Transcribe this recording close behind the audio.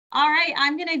All right,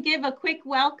 I'm going to give a quick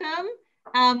welcome.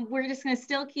 We're just going to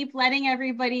still keep letting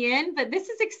everybody in, but this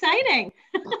is exciting.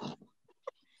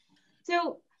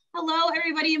 So, hello,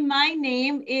 everybody. My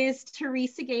name is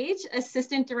Teresa Gage,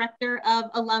 Assistant Director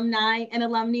of Alumni and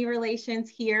Alumni Relations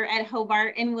here at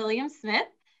Hobart and William Smith.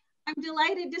 I'm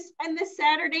delighted to spend this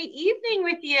Saturday evening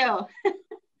with you.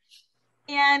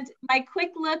 And my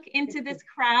quick look into this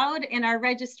crowd and our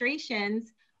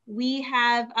registrations, we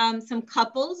have some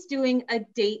couples doing a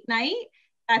date night.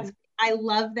 I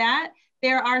love that.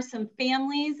 There are some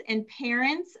families and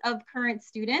parents of current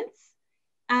students.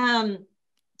 And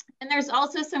there's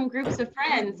also some groups of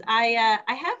friends. I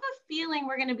have a feeling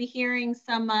we're going to be hearing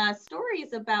some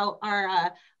stories about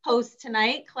our host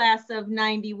tonight, class of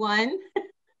 91.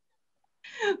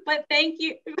 But thank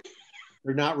you.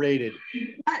 They're not rated.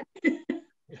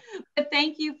 But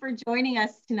thank you for joining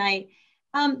us tonight.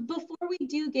 Before we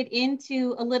do get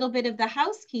into a little bit of the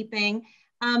housekeeping,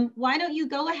 why don't you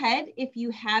go ahead, if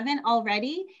you haven't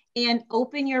already, and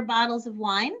open your bottles of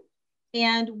wine,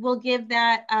 and we'll give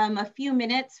that a few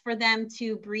minutes for them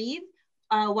to breathe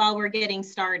while we're getting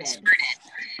started.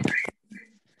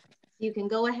 You can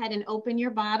go ahead and open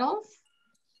your bottles.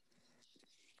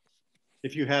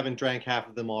 If you haven't drank half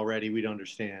of them already, we'd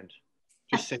understand.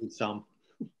 Just say some.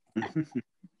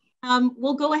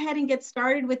 We'll go ahead and get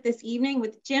started with this evening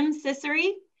with Jim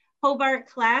Cecere, Hobart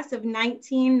class of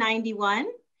 1991,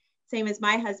 same as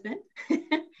my husband.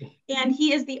 And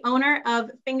he is the owner of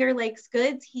Finger Lakes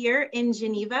Goods here in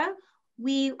Geneva.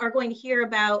 We are going to hear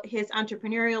about his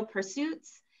entrepreneurial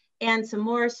pursuits and some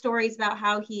more stories about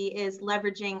how he is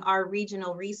leveraging our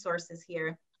regional resources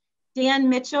here. Dan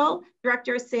Mitchell,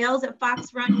 Director of Sales at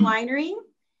Fox Run Winery.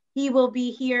 He will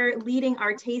be here leading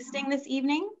our tasting this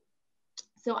evening.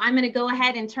 So I'm going to go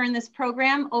ahead and turn this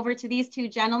program over to these two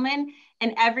gentlemen,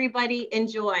 and everybody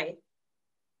enjoy.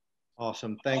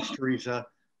 Awesome. Thanks, Teresa.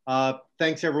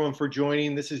 Thanks, everyone, for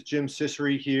joining. This is Jim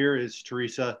Cecere here, as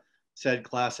Teresa said,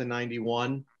 class of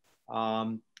 91.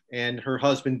 And her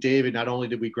husband, David, not only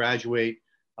did we graduate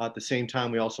at the same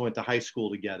time, we also went to high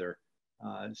school together.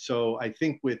 So I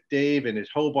think with Dave and at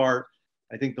Hobart,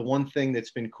 I think the one thing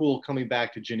that's been cool coming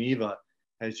back to Geneva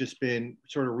has just been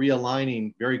sort of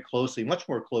realigning very closely, much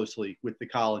more closely with the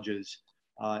colleges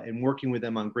and working with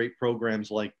them on great programs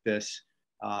like this,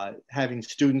 having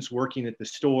students working at the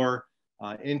store,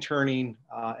 interning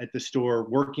at the store,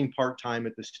 working part-time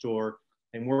at the store,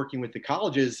 and working with the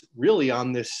colleges really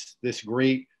on this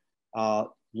great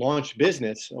launch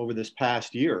business over this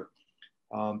past year.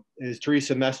 As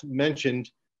Teresa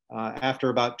mentioned, after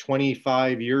about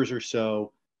 25 years or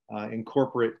so in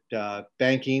corporate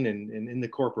banking and in the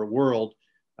corporate world,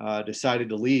 decided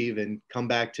to leave and come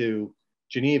back to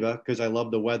Geneva because I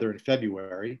love the weather in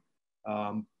February,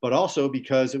 but also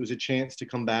because it was a chance to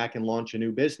come back and launch a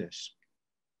new business.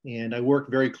 And I worked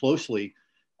very closely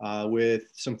with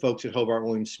some folks at Hobart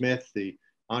William Smith, the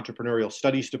entrepreneurial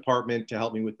studies department, to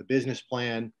help me with the business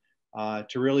plan,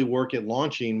 to really work at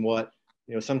launching what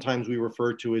sometimes we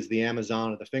refer to as the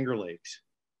Amazon of the Finger Lakes.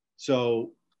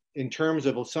 So in terms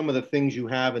of some of the things you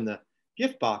have in the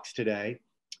gift box today,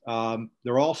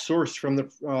 they're all sourced from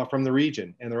the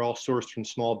region, and they're all sourced from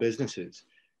small businesses.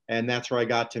 And that's where I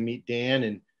got to meet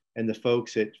Dan and the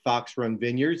folks at Fox Run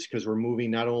Vineyards, because we're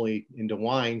moving not only into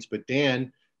wines, but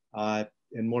Dan,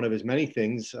 in one of his many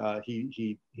things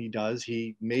he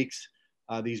makes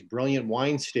these brilliant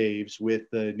wine staves with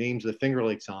the names of the Finger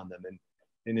Lakes on them, and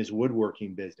in his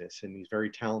woodworking business, and he's very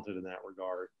talented in that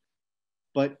regard.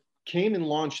 But came and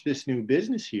launched this new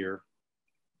business here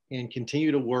and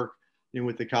continue to work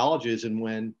with the colleges. And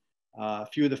when a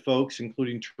few of the folks,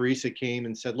 including Teresa, came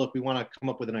and said, look, we want to come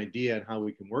up with an idea on how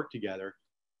we can work together,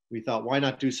 we thought, why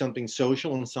not do something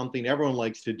social and something everyone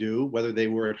likes to do, whether they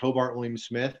were at Hobart William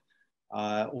Smith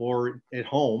or at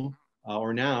home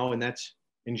or now, and that's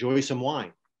enjoy some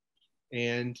wine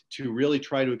and to really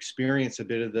try to experience a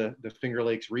bit of the Finger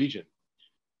Lakes region.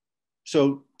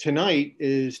 So tonight,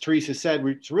 as Teresa said,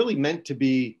 it's really meant to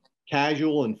be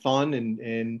casual and fun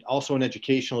and also an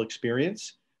educational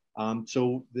experience.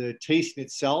 So the tasting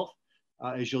itself,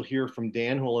 as you'll hear from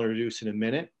Dan, who I'll introduce in a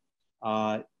minute,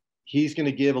 he's going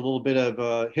to give a little bit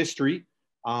of history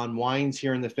on wines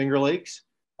here in the Finger Lakes,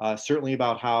 certainly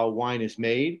about how wine is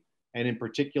made, and in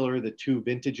particular, the two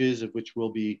vintages of which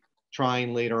we'll be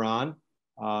trying later on.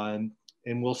 And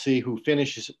we'll see who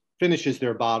finishes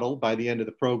their bottle by the end of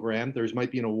the program. There might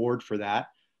be an award for that.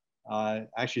 I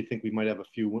actually think we might have a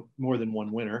few, more than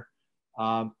one winner.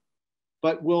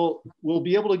 But we'll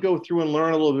be able to go through and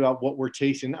learn a little bit about what we're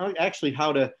tasting, actually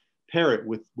how to pair it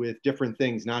with different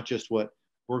things, not just what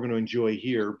we're going to enjoy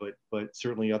here, but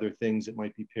certainly other things that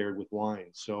might be paired with wine.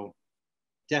 So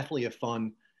definitely a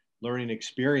fun learning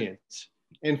experience.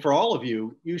 And for all of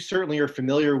you, you certainly are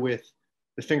familiar with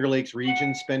the Finger Lakes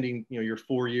region, spending your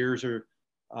 4 years or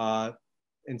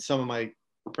in some of my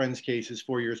friends' cases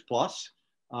 4 years plus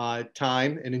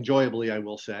time, and enjoyably, I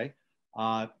will say,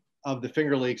 of the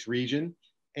Finger Lakes region.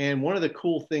 And one of the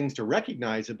cool things to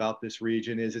recognize about this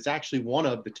region is it's actually one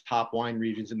of the top wine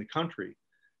regions in the country,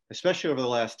 especially over the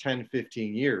last 10,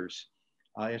 15 years.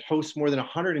 It hosts more than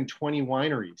 120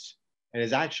 wineries and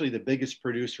is actually the biggest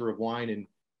producer of wine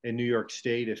in New York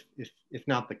State, if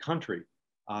not the country,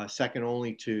 second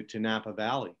only to Napa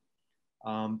Valley.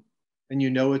 And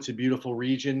it's a beautiful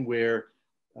region where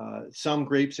some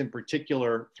grapes in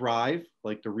particular thrive,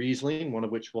 like the Riesling, one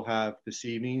of which we'll have this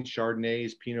evening,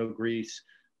 Chardonnays, Pinot Gris,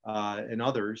 and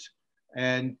others.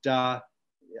 And I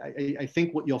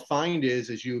think what you'll find is,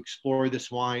 as you explore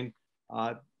this wine,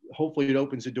 hopefully it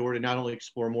opens the door to not only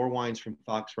explore more wines from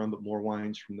Fox Run, but more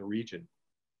wines from the region.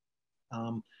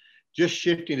 Just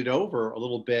shifting it over a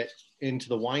little bit into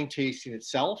the wine tasting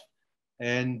itself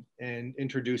and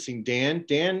introducing Dan.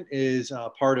 Dan is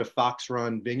part of Fox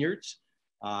Run Vineyards.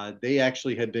 They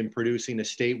actually have been producing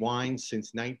estate wines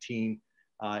since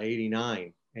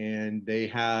 1989, and they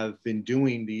have been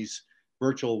doing these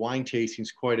virtual wine tastings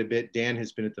quite a bit. Dan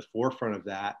has been at the forefront of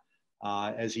that,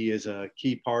 as he is a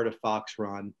key part of Fox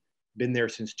Run, been there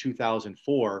since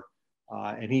 2004,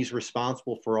 and he's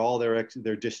responsible for all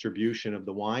their distribution of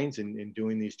the wines and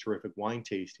doing these terrific wine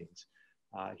tastings.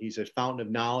 He's a fountain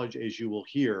of knowledge, as you will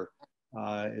hear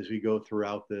as we go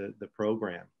throughout the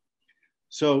program.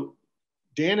 So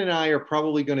Dan and I are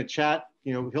probably going to chat.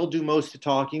 He'll do most of the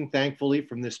talking, thankfully,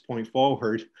 from this point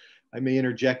forward. I may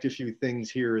interject a few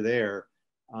things here or there.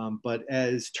 But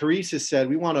as Teresa said,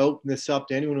 we want to open this up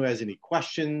to anyone who has any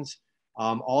questions.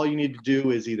 All you need to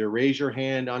do is either raise your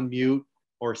hand, unmute,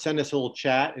 or send us a little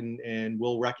chat and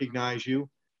we'll recognize you.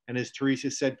 And as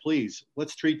Teresa said, please,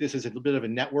 let's treat this as a little bit of a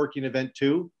networking event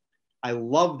too. I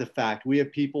love the fact we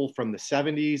have people from the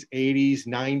 70s, 80s,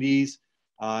 90s,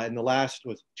 in the last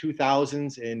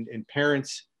 2000s and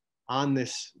parents on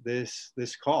this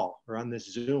call or on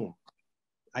this Zoom.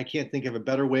 I can't think of a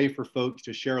better way for folks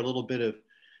to share a little bit of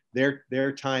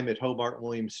their time at Hobart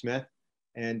William Smith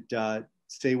and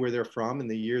say where they're from and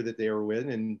the year that they were with.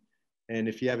 And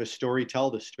if you have a story,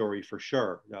 tell the story for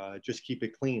sure. Just keep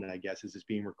it clean, I guess, as it's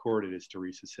being recorded, as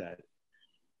Teresa said.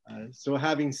 So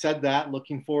having said that,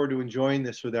 looking forward to enjoying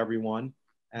this with everyone.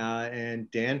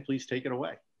 And Dan, please take it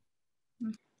away.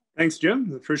 Thanks,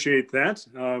 Jim. Appreciate that.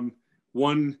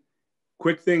 One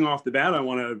quick thing off the bat, I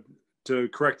want to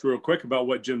correct real quick about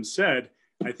what Jim said.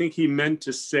 I think he meant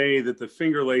to say that the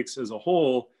Finger Lakes as a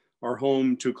whole are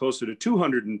home to closer to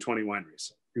 220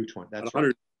 wineries. 220, that's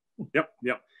right.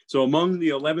 Yep. So among the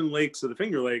 11 lakes of the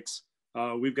Finger Lakes,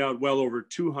 we've got well over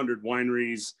 200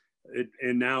 wineries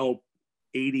and now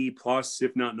 80 plus,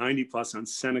 if not 90 plus on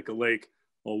Seneca Lake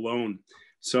alone.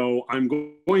 So I'm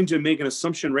going to make an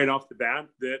assumption right off the bat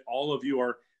that all of you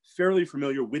are fairly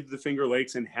familiar with the Finger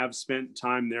Lakes and have spent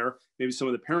time there. Maybe some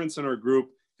of the parents in our group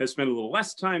have spent a little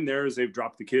less time there as they've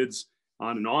dropped the kids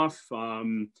on and off.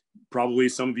 Probably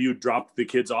some of you dropped the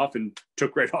kids off and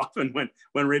took right off and went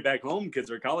right back home.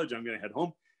 Kids are at college, I'm going to head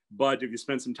home. But if you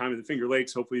spend some time in the Finger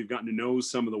Lakes, hopefully you've gotten to know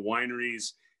some of the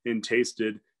wineries and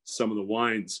tasted some of the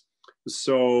wines.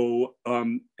 So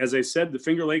as I said, the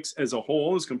Finger Lakes as a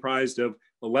whole is comprised of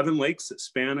 11 lakes that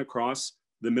span across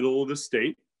the middle of the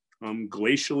state,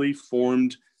 glacially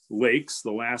formed lakes.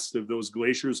 The last of those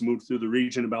glaciers moved through the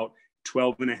region about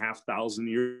 12,500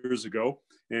 years ago.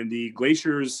 And the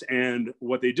glaciers and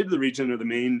what they did to the region are the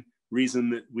main reason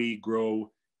that we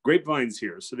grow grapevines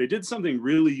here. So they did something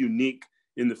really unique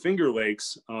in the Finger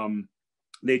Lakes.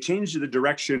 They changed the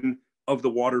direction of the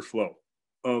water flow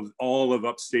of all of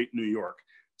upstate New York.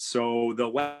 So the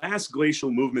last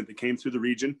glacial movement that came through the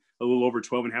region a little over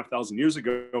 12,500 years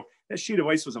ago, that sheet of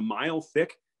ice was a mile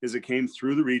thick as it came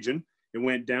through the region. It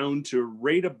went down to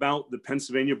right about the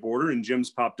Pennsylvania border, and Jim's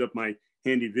popped up my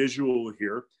handy visual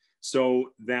here.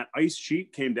 So that ice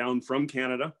sheet came down from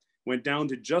Canada, went down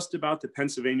to just about the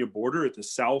Pennsylvania border at the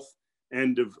south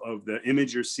end of the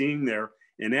image you're seeing there.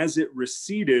 And as it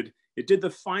receded, it did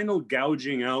the final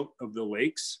gouging out of the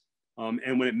lakes.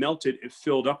 And when it melted, it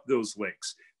filled up those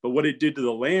lakes. But what it did to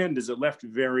the land is it left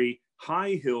very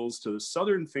high hills to the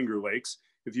southern Finger Lakes.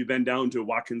 If you've been down to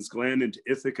Watkins Glen and to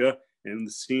Ithaca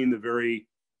and seen the very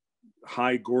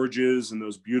high gorges and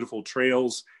those beautiful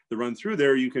trails that run through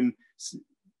there, you can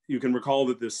recall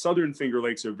that the southern Finger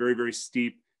Lakes are very, very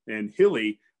steep and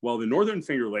hilly, while the northern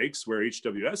Finger Lakes, where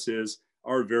HWS is,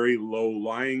 are very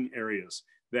low-lying areas.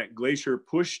 that glacier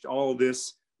pushed all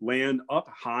this land up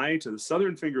high to the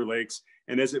southern Finger Lakes,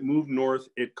 and as it moved north,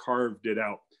 it carved it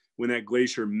out. When that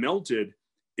glacier melted,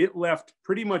 it left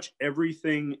pretty much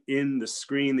everything in the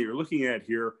screen that you're looking at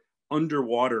here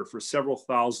underwater for several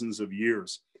thousands of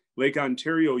years. Lake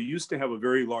Ontario used to have a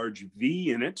very large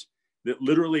V in it that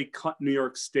literally cut New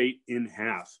York State in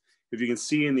half. If you can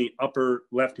see in the upper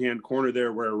left-hand corner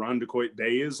there where Irondequoit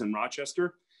Bay is in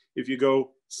Rochester, if you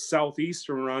go southeast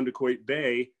from Irondequoit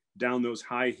Bay, down those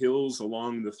high hills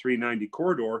along the 390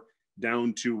 corridor,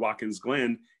 down to Watkins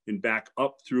Glen and back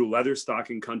up through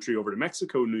Leatherstocking country over to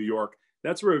Mexico, New York,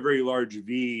 that's where a very large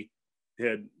V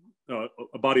had,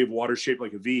 a body of water shaped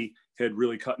like a V had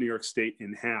really cut New York State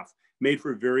in half, made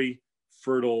for very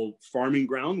fertile farming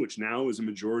ground, which now is a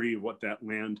majority of what that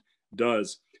land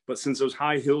does. But since those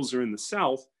high hills are in the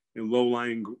south and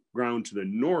low-lying ground to the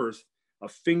north, a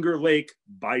Finger Lake,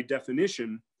 by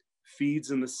definition, feeds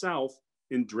in the south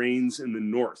and drains in the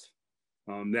north.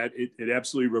 That it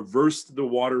absolutely reversed the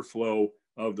water flow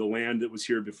of the land that was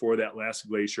here before that last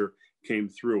glacier came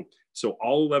through. So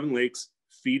all 11 lakes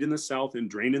feed in the south and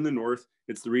drain in the north.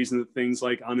 It's the reason that things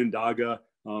like Onondaga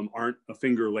aren't a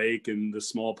Finger Lake, and the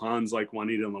small ponds like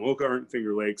Juanita and Lamoka aren't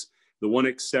Finger Lakes. The one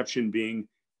exception being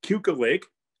Keuka Lake,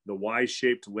 the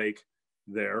Y-shaped lake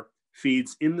there,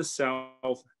 feeds in the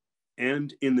south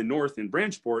and in the north in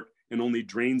Branchport and only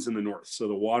drains in the north. So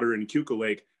the water in Keuka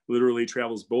Lake literally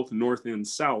travels both north and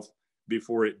south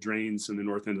before it drains in the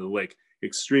north end of the lake.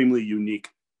 Extremely unique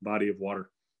body of water.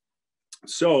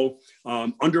 So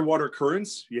underwater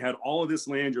currents, you had all of this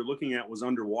land you're looking at was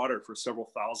underwater for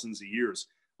several thousands of years.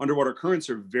 Underwater currents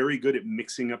are very good at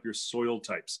mixing up your soil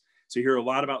types. So you hear a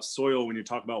lot about soil when you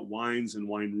talk about wines and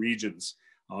wine regions.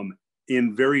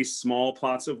 In very small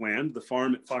plots of land, the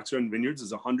farm at Fox Run Vineyards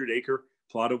is a 100-acre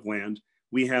plot of land.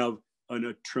 We have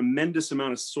a tremendous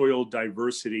amount of soil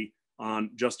diversity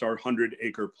on just our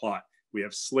 100-acre plot. We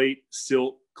have slate,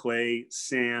 silt, clay,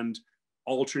 sand,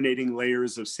 alternating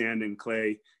layers of sand and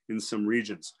clay in some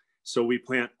regions. So we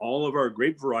plant all of our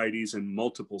grape varieties in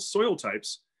multiple soil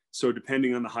types. So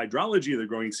depending on the hydrology of the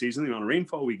growing season, the amount of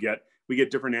rainfall we get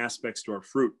different aspects to our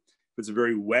fruit. If it's a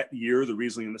very wet year, the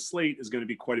Riesling in the slate is going to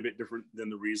be quite a bit different than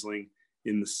the Riesling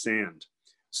in the sand.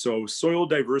 So soil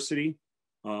diversity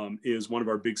is one of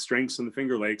our big strengths in the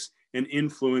Finger Lakes, and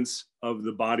influence of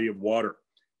the body of water.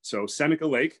 So Seneca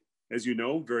Lake, as you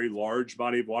know, very large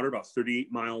body of water, about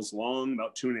 38 miles long,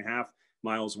 about 2.5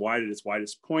 miles wide at its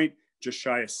widest point, just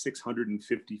shy of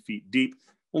 650 feet deep.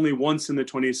 Only once in the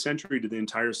 20th century did the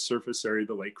entire surface area of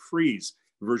the lake freeze.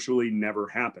 Virtually never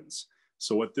happens.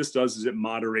 So what this does is it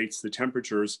moderates the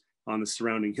temperatures on the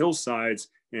surrounding hillsides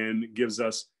and gives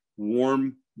us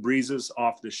warm breezes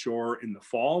off the shore in the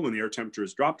fall when the air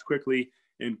temperatures dropped quickly,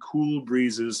 and cool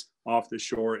breezes off the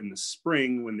shore in the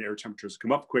spring when the air temperatures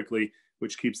come up quickly,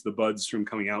 which keeps the buds from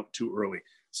coming out too early.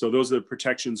 So those are the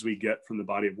protections we get from the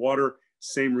body of water.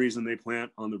 Same reason they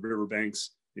plant on the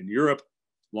riverbanks in Europe,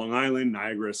 Long Island,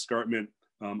 Niagara Escarpment,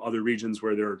 other regions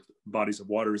where there are bodies of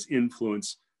water is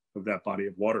influence of that body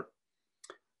of water.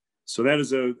 So that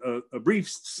is a brief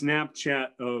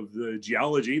snapshot of the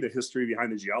geology, the history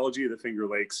behind the geology of the Finger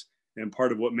Lakes, and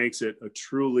part of what makes it a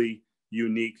truly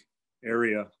unique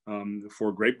area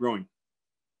for grape growing.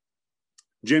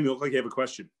 Jim, you look like you have a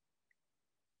question.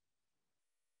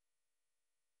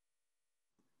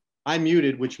 I'm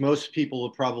muted, which most people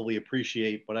will probably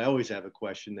appreciate, but I always have a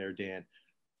question there, Dan.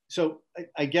 So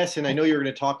I guess, and I know you're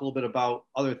going to talk a little bit about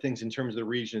other things in terms of the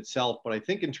region itself, but I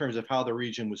think in terms of how the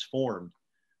region was formed,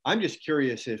 I'm just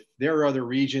curious if there are other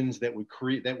regions that would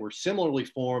create, that were similarly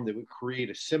formed, that would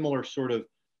create a similar sort of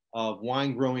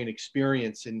wine growing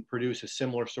experience and produce a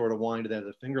similar sort of wine to that of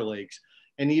the Finger Lakes.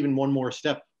 And even one more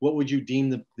step, what would you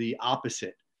deem the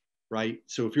opposite, right?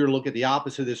 So if you were to look at the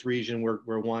opposite of this region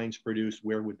where wine's produced,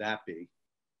 where would that be?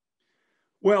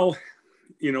 Well,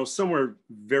 you know, somewhere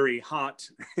very hot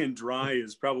and dry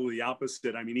is probably the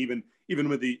opposite. I mean, even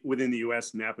within the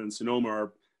U.S., Napa and Sonoma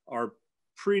are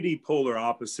pretty polar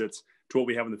opposites to what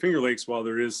we have in the Finger Lakes, while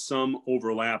there is some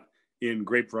overlap in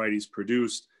grape varieties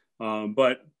produced.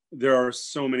 But there are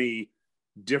so many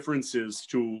differences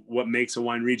to what makes a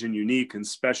wine region unique and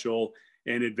special,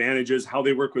 and advantages, how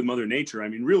they work with Mother Nature. I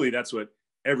mean, really, that's what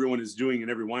everyone is doing in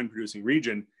every wine producing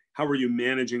region. How are you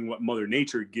managing what Mother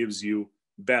Nature gives you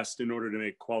best in order to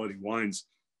make quality wines?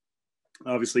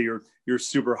 Obviously, your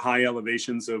super high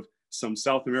elevations of some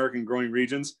South American growing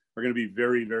regions are going to be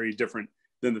very, very different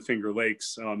than the Finger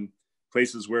Lakes.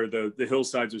 Places where the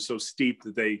hillsides are so steep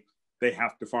that they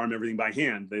have to farm everything by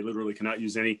hand. They literally cannot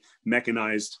use any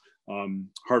mechanized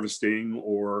harvesting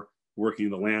or working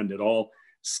the land at all.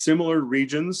 Similar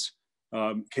regions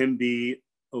can be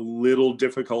a little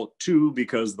difficult too,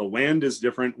 because the land is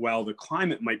different while the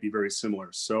climate might be very similar.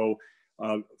 So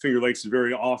Finger Lakes is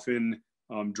very often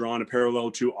drawn a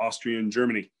parallel to Austria and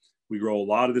Germany. We grow a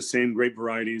lot of the same grape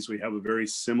varieties. We have a very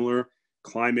similar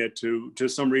climate to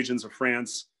some regions of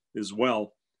France as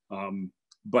well.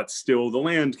 But still the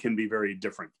land can be very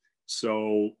different.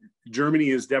 So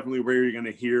Germany is definitely where you're going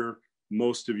to hear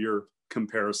most of your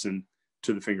comparison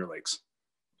to the Finger Lakes.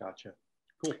 Gotcha.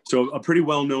 Cool. So a pretty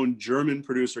well-known German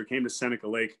producer came to Seneca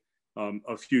Lake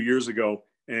a few years ago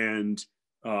and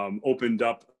opened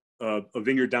up a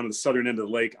vineyard down at the southern end of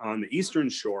the lake on the eastern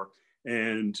shore,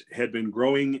 and had been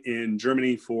growing in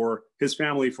Germany for his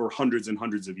family for hundreds and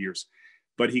hundreds of years.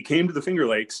 But he came to the Finger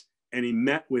Lakes and he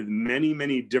met with many,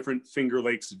 many different Finger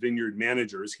Lakes vineyard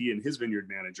managers, he and his vineyard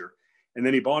manager. And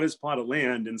then he bought his plot of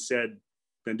land and said,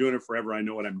 been doing it forever, I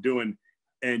know what I'm doing,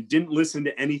 and didn't listen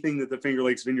to anything that the Finger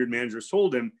Lakes vineyard managers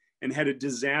told him, and had a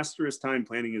disastrous time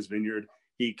planting his vineyard.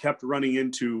 He kept running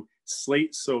into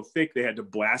slate so thick they had to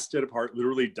blast it apart,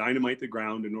 literally dynamite the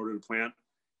ground in order to plant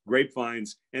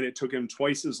grapevines. And it took him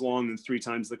twice as long and 3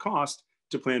 times the cost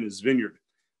to plant his vineyard.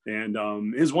 And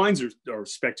his wines are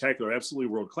spectacular,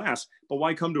 absolutely world-class. But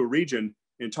why come to a region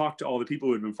and talk to all the people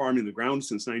who had been farming the ground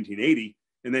since 1980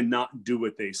 and then not do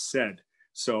what they said?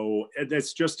 So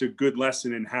that's just a good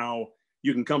lesson in how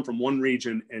you can come from one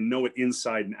region and know it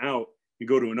inside and out. You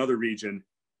go to another region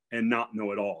and not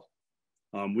know it all.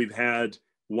 We've had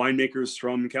winemakers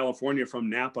from California, from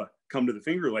Napa, come to the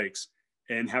Finger Lakes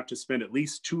and have to spend at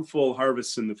least 2 full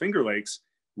harvests in the Finger Lakes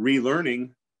relearning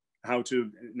how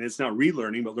to, and it's not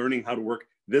relearning, but learning how to work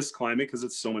this climate, because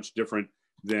it's so much different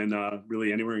than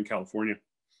really anywhere in California.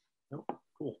 Oh,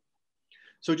 cool.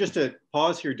 So just to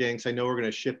pause here, Dan, because I know we're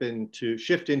going to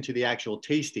shift into the actual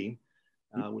tasting,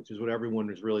 which is what everyone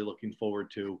is really looking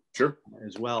forward to. Sure.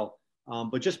 As well.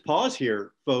 But just pause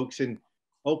here, folks, and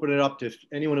open it up to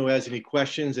anyone who has any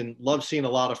questions, and love seeing a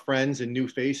lot of friends and new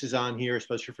faces on here,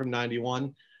 especially from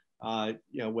 91. You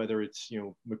know, whether it's, you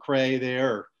know, McCrae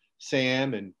there, or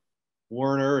Sam and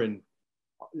Werner and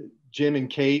Jim and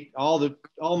Kate,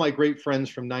 all my great friends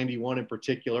from 91 in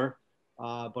particular,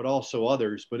 but also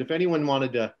others. But if anyone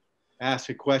wanted to ask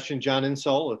a question, John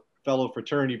Insall, a fellow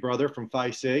fraternity brother from Phi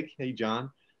Sig, hey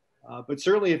John. But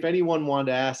certainly if anyone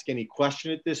wanted to ask any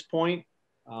question at this point,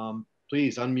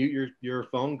 please unmute your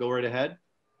phone, go right ahead.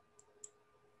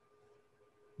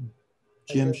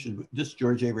 Jim, this is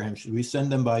George Abraham, should we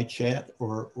send them by chat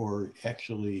or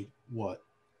actually what?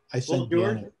 I sent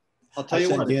Dan. I'll tell you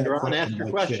what, you're on, ask your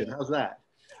question. How's that?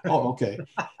 Oh, okay.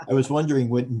 I was wondering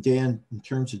what, Dan, in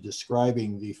terms of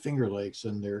describing the Finger Lakes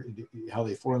and how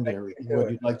they formed and everything,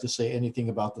 would you like to say anything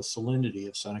about the salinity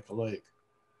of Seneca Lake?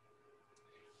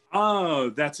 Oh,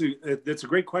 that's a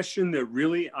great question that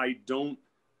really I don't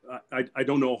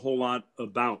know a whole lot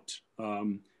about.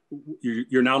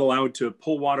 You're not allowed to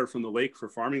pull water from the lake for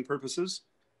farming purposes,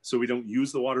 so we don't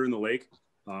use the water in the lake.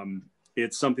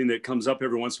 It's something that comes up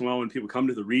every once in a while when people come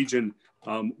to the region.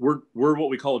 We're what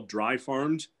we call dry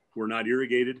farmed. We're not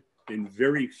irrigated, and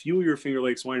very few of your Finger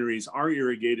Lakes wineries are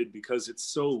irrigated because it's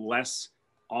so less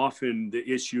often the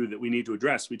issue that we need to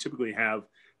address. We typically have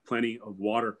plenty of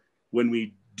water. When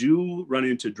we do run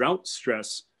into drought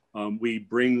stress, we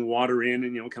bring water in,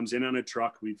 and it comes in on a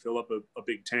truck. We fill up a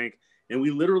big tank, and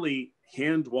we literally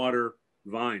hand water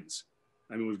vines.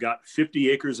 I mean, we've got 50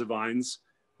 acres of vines.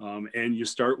 And you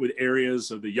start with areas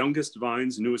of the youngest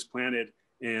vines, newest planted,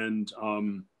 and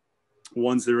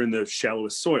ones that are in the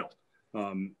shallowest soil,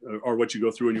 are what you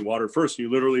go through and you water first. You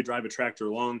literally drive a tractor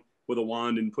along with a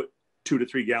wand and put 2 to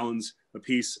 3 gallons a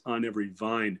piece on every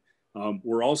vine.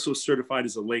 We're also certified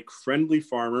as a lake-friendly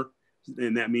farmer,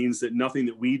 and that means that nothing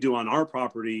that we do on our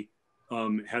property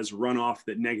has runoff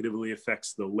that negatively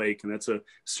affects the lake, and that's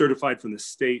certified from the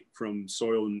state, from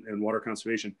soil and water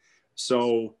conservation.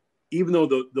 So even though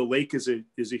the lake is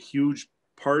a huge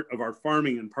part of our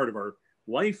farming and part of our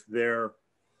life there,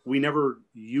 we never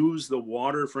use the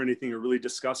water for anything or really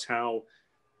discuss how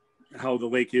the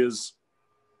lake is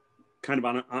kind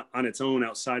of on its own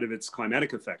outside of its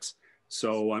climatic effects.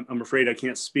 So I'm afraid I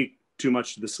can't speak too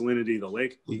much to the salinity of the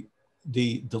lake.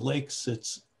 The lake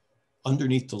sits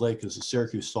underneath the lake is a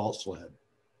Syracuse salt slab.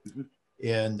 Mm-hmm.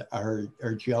 And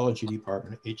our geology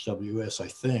department, HWS, I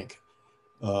think,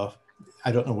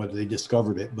 I don't know whether they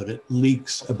discovered it, but it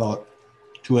leaks about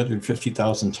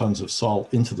 250,000 tons of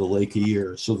salt into the lake a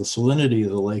year. So the salinity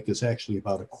of the lake is actually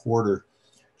about 1/4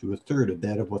 to 1/3 of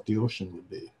that of what the ocean would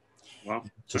be. Wow.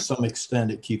 To some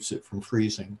extent, it keeps it from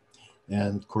freezing.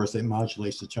 And of course, it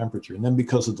modulates the temperature. And then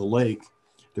because of the lake,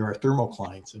 there are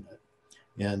thermoclines in it.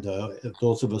 And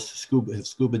those of us who have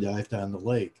scuba dived on the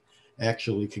lake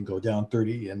actually can go down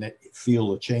 30 and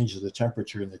feel the change of the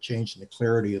temperature and the change in the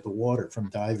clarity of the water from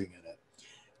diving in it.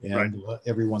 And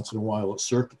every once in a while it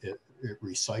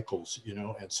recycles, you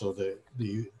know, and so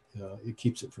it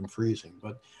keeps it from freezing.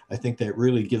 But I think that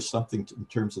really gives something in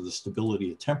terms of the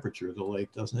stability of temperature of the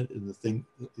lake, doesn't it? And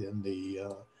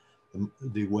the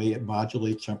way it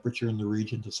modulates temperature in the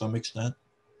region to some extent.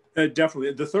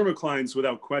 Definitely. The thermoclines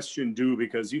without question do,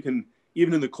 because you can,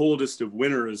 even in the coldest of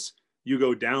winters, you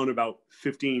go down about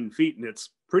 15 feet and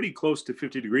it's pretty close to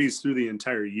 50 degrees through the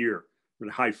entire year, in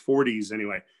the high 40s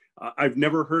anyway. I've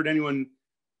never heard anyone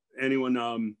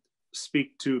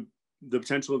speak to the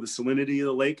potential of the salinity of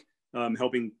the lake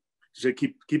helping to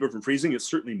keep it from freezing. It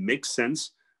certainly makes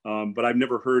sense, but I've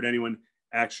never heard anyone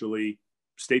actually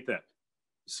state that.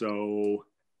 So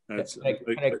that's...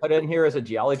 Can I put in here as a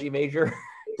geology major?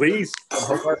 Please.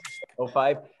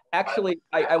 05. Actually,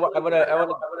 I want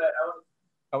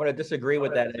to disagree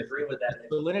with that. The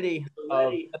salinity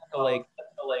of the lake.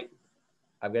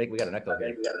 We got an echo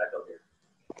here.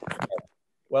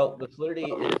 Well, the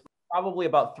salinity is probably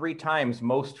about 3 times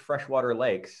most freshwater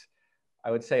lakes.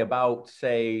 I would say about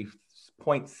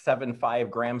 0.75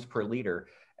 grams per liter.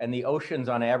 And the oceans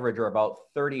on average are about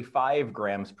 35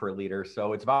 grams per liter.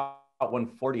 So it's about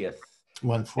 1/40th.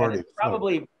 1/40. It's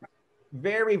probably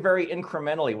very, very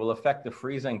incrementally will affect the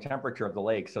freezing temperature of the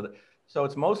lake. So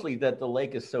it's mostly that the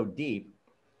lake is so deep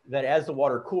that as the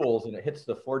water cools and it hits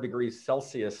the 4 degrees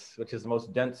Celsius, which is the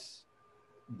most dense,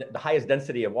 the highest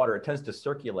density of water, it tends to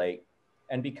circulate.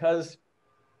 And because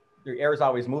the air is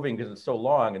always moving because it's so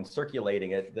long and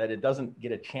circulating it, that it doesn't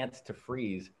get a chance to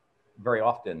freeze very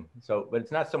often. So, but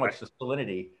it's not so much the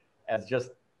salinity as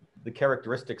just the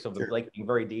characteristics of the lake being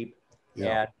very deep.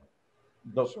 Yeah.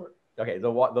 And the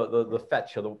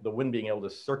fetch, or the wind being able to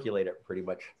circulate it pretty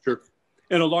much. Sure.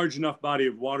 And a large enough body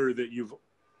of water that you've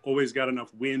always got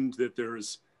enough wind that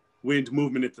there's wind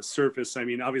movement at the surface. I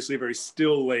mean, obviously a very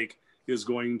still lake is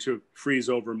going to freeze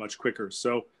over much quicker.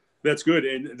 So that's good.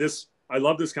 And I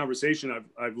love this conversation.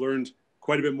 I've learned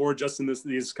quite a bit more just in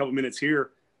these couple minutes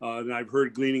here than I've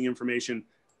heard gleaning information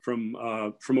from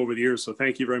over the years. So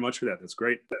thank you very much for that. That's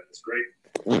great. That's great.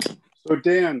 So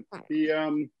Dan,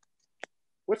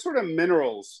 what sort of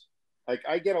minerals? Like,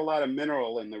 I get a lot of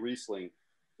mineral in the Riesling,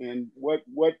 and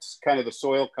what's kind of the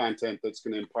soil content that's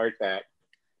going to impart that?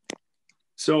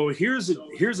 So here's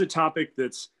a topic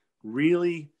that's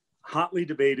really hotly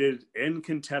debated and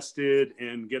contested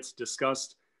and gets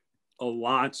discussed a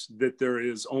lot, that there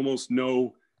is almost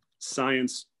no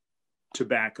science to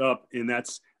back up, and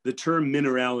that's the term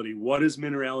minerality. What does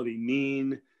minerality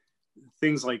mean?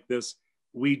 Things like this.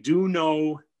 We do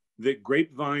know that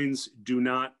grapevines do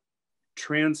not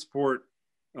transport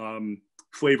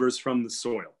flavors from the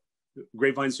soil.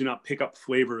 Grapevines do not pick up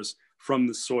flavors from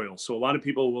the soil. So a lot of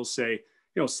people will say,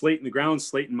 you know, slate in the ground,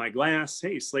 slate in my glass.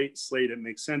 Hey, slate, it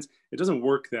makes sense. It doesn't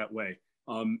work that way.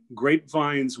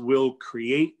 Grapevines will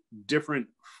create different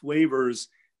flavors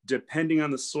depending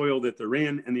on the soil that they're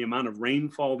in and the amount of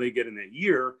rainfall they get in that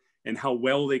year and how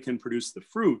well they can produce the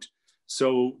fruit.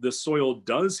 So the soil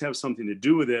does have something to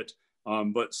do with it,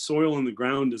 but soil in the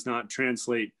ground does not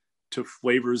translate to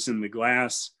flavors in the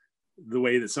glass the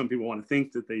way that some people want to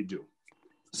think that they do.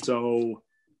 So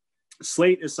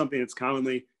slate is something that's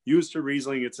commonly used for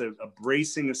Riesling. It's a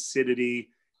bracing acidity.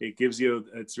 It gives you,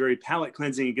 it's very palate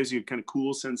cleansing. It gives you a kind of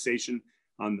cool sensation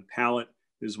on the palate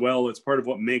as well. It's part of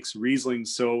what makes Riesling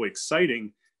so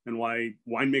exciting and why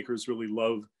winemakers really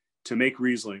love to make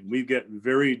Riesling. We get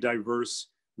very diverse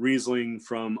Riesling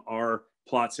from our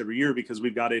plots every year because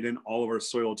we've got it in all of our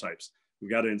soil types. We've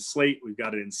got it in slate, we've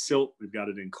got it in silt, we've got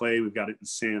it in clay, we've got it in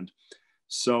sand.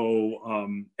 So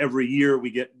every year we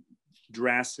get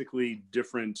drastically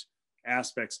different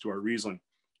aspects to our Riesling.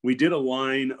 We did a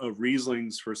line of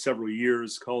Rieslings for several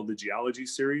years called the Geology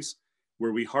Series,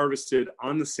 where we harvested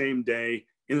on the same day,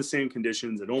 in the same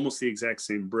conditions, at almost the exact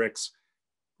same bricks,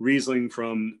 Riesling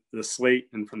from the slate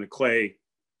and from the clay,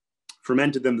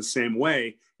 fermented them the same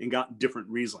way, and got different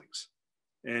Rieslings.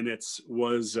 And it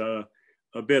was a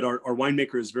bit, our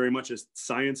winemaker is very much a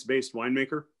science-based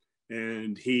winemaker,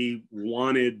 and he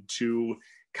wanted to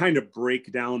kind of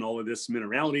break down all of this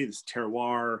minerality, this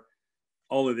terroir,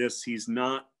 all of this. He's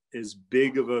not as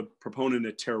big of a proponent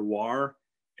of terroir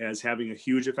as having a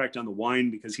huge effect on the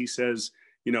wine, because he says,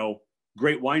 you know,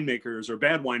 great winemakers or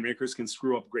bad winemakers can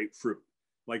screw up great fruit.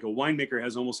 Like a winemaker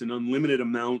has almost an unlimited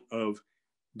amount of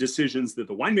decisions that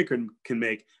the winemaker can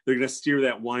make. They're going to steer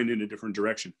that wine in a different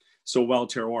direction. So while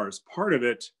terroir is part of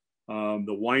it, the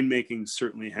winemaking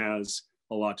certainly has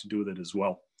a lot to do with it as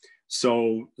well.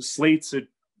 So slates or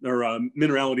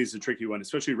minerality is a tricky one,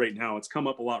 especially right now. It's come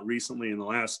up a lot recently in the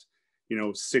last you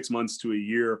know, 6 months to a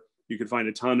year. You can find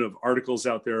a ton of articles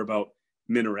out there about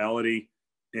minerality,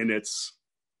 and it's,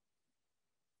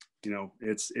 you know,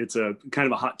 it's a kind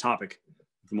of a hot topic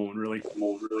at the moment, really.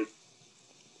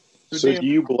 So do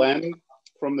you blend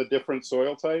from the different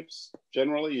soil types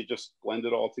generally? You just blend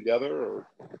it all together, or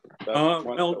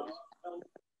well,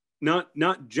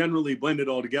 not generally blended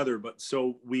all together, but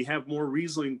so we have more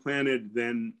Riesling planted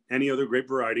than any other grape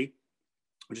variety,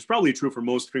 which is probably true for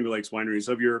most Finger Lakes wineries.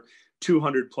 Of your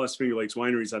 200 plus Finger Lakes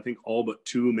wineries, I think all but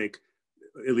 2 make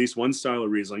at least one style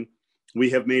of Riesling. We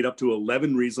have made up to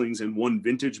 11 Rieslings in one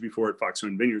vintage before at Fox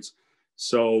Run Vineyards.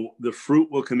 So the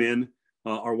fruit will come in,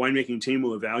 our winemaking team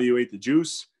will evaluate the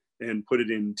juice and put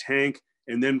it in tank,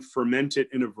 and then ferment it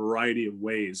in a variety of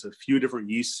ways, a few different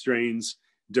yeast strains,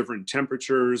 different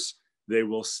temperatures. They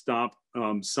will stop,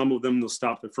 some of them will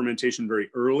stop the fermentation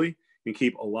very early and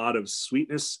keep a lot of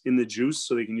sweetness in the juice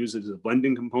so they can use it as a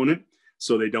blending component,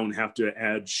 so they don't have to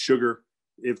add sugar.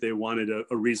 If they wanted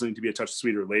a Riesling to be a touch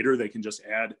sweeter later, they can just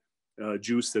add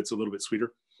juice that's a little bit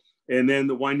sweeter. And then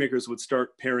the winemakers would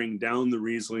start paring down the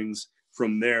Rieslings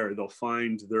from there. They'll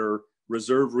find their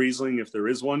reserve Riesling, if there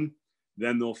is one.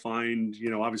 Then they'll find, you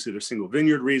know, obviously their single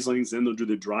vineyard Rieslings. Then they'll do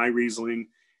the dry Riesling.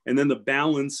 And then the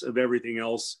balance of everything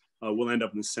else will end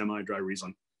up in the semi-dry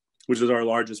Riesling, which is our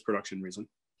largest production Riesling.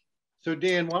 So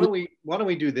Dan, why don't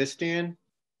we do this, Dan,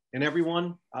 and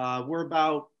everyone? We're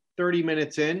about 30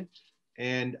 minutes in,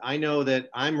 and I know that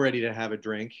I'm ready to have a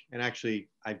drink. And actually,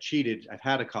 I've cheated. I've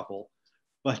had a couple,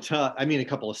 but I mean a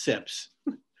couple of sips.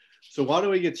 So why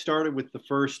don't we get started with the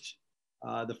first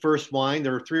wine?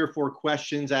 There are 3 or 4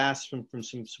 questions asked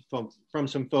from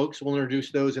some folks. We'll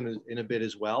introduce those in a bit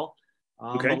as well.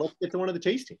 Okay. But let's get to one of the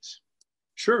tastings.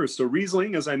 Sure. So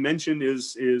Riesling, as I mentioned,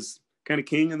 is kind of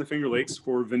king in the Finger Lakes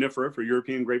for vinifera, for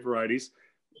European grape varieties.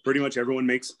 Pretty much everyone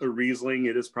makes a Riesling.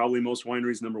 It is probably most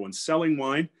wineries' #1 selling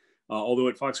wine. Although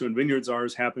at Fox Run Vineyards,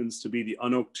 ours happens to be the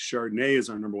unoaked Chardonnay is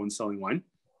our #1 selling wine.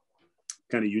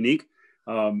 Kind of unique.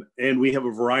 And we have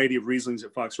a variety of Rieslings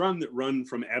at Fox Run that run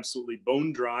from absolutely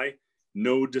bone dry,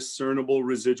 no discernible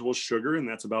residual sugar, and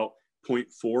that's about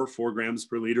 0.4 grams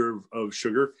per liter of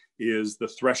sugar is the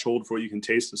threshold for what you can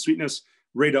taste the sweetness,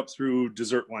 right up through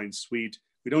dessert wine sweet.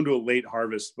 We don't do a late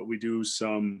harvest, but we do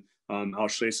some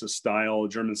Alsace style,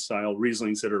 German style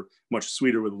Rieslings that are much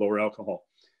sweeter with lower alcohol.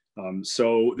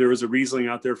 So there is a Riesling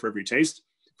out there for every taste.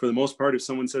 For the most part, if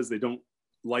someone says they don't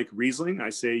like Riesling, I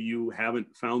say you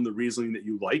haven't found the Riesling that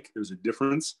you like. There's a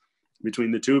difference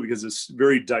between the two because it's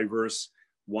very diverse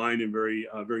wine and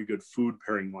very good food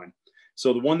pairing wine.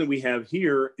 So the one that we have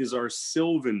here is our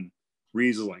Silvan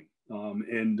Riesling.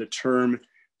 And the term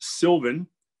Silvan,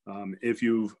 if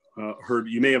you've heard,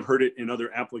 you may have heard it in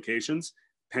other applications,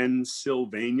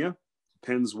 Pennsylvania,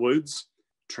 Penn's Woods,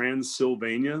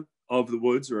 Transylvania, of the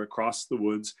woods or across the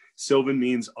woods. Silvan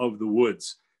means of the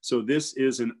woods. So this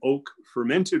is an oak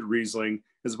fermented Riesling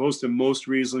as opposed to most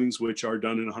Rieslings, which are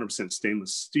done in 100%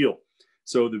 stainless steel.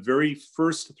 So the very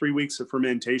first 3 weeks of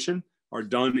fermentation are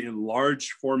done in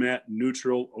large format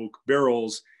neutral oak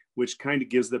barrels, which kind of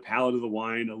gives the palate of the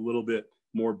wine a little bit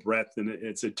more breadth and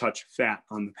it's a touch fat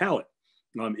on the palate.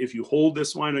 If you hold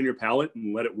this wine on your palate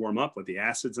and let it warm up, let the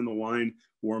acids in the wine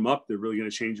warm up, they're really going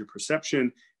to change your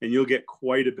perception, and you'll get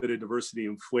quite a bit of diversity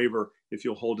and flavor if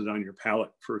you'll hold it on your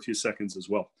palate for a few seconds as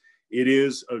well. It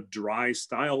is a dry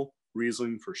style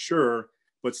Riesling for sure,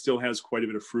 but still has quite a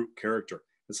bit of fruit character.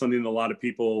 It's something that a lot of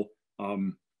people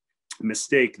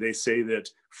mistake. They say that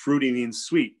fruity means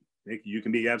sweet. You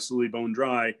can be absolutely bone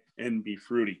dry and be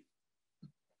fruity.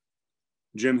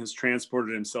 Jim has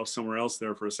transported himself somewhere else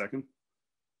there for a second.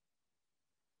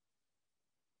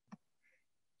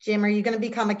 Jim, are you going to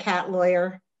become a cat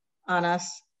lawyer on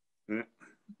us?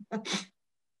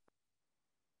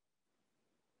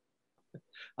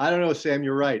 I don't know, Sam,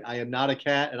 you're right. I am not a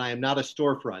cat and I am not a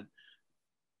storefront.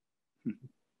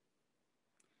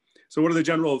 So what are the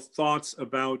general thoughts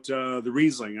about the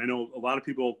Riesling? I know a lot of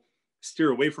people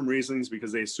steer away from Rieslings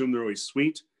because they assume they're always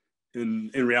sweet. In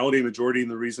reality, the majority of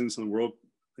the Rieslings in the world,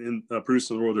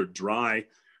 produced in the world, are dry.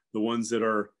 The ones that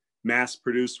are mass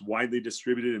produced, widely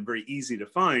distributed, and very easy to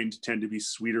find tend to be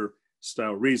sweeter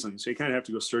style Riesling. So you kind of have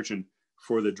to go searching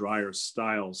for the drier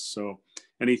styles. So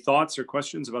any thoughts or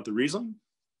questions about the Riesling?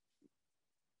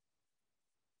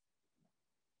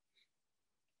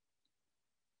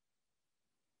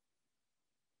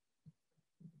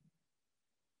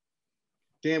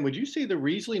 Dan, would you say the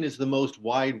Riesling is the most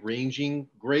wide-ranging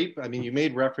grape? I mean, you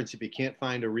made reference if you can't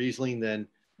find a Riesling, then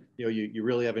you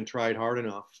really haven't tried hard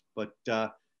enough. But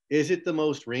is it the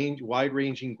most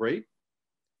wide-ranging grape?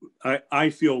 I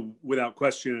feel without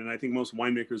question, and I think most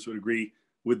winemakers would agree,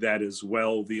 with that as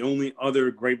well. The only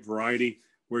other grape variety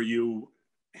where you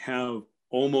have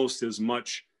almost as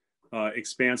much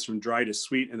expanse from dry to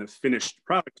sweet in a finished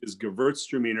product is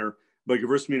Gewürztraminer, but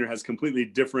Gewürztraminer has completely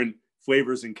different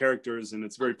flavors and characters, and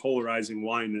it's very polarizing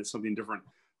wine, and it's something different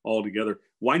altogether.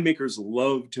 Winemakers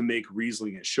love to make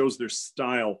Riesling. It shows their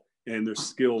style and their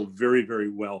skill very, very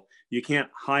well. You can't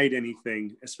hide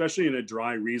anything, especially in a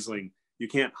dry Riesling. You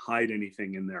can't hide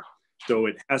anything in there. So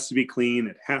it has to be clean.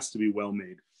 It has to be well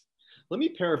made. Let me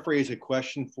paraphrase a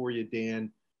question for you,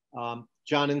 Dan.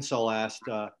 John Insall asked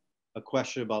a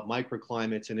question about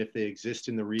microclimates and if they exist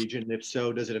in the region. And if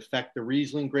so, does it affect the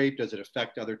Riesling grape? Does it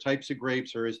affect other types of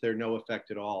grapes, or is there no effect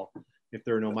at all if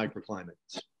there are no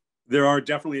microclimates? There are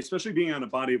definitely, especially being on a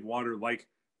body of water like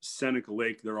Seneca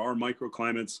Lake, there are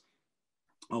microclimates.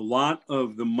 A lot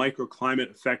of the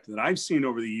microclimate effect that I've seen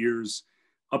over the years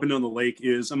up and down the lake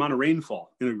is amount of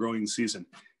rainfall in a growing season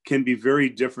can be very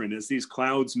different as these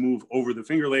clouds move over the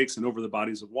Finger Lakes and over the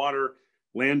bodies of water.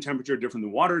 Land temperature different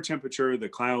than water temperature, the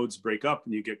clouds break up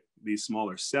and you get these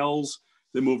smaller cells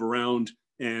that move around,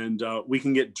 and we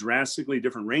can get drastically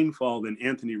different rainfall than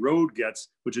Anthony Road gets,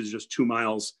 which is just 2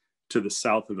 miles to the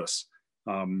south of us.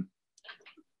 And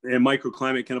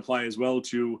microclimate can apply as well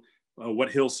to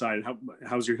what hillside,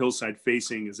 how's your hillside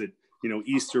facing? Is it,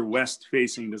 east or west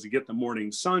facing? Does it get the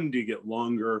morning sun? Do you get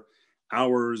longer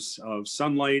hours of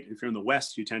sunlight? If you're in the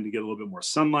west, you tend to get a little bit more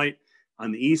sunlight.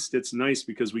 On the east, it's nice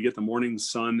because we get the morning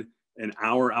sun an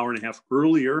hour, hour and a half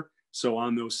earlier. So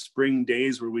on those spring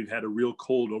days where we've had a real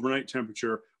cold overnight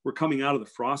temperature, we're coming out of the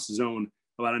frost zone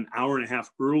about an hour and a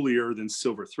half earlier than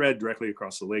Silver Thread directly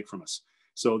across the lake from us.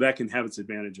 So that can have its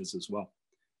advantages as well.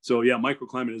 So yeah,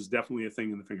 microclimate is definitely a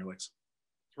thing in the Finger Lakes.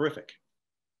 Terrific.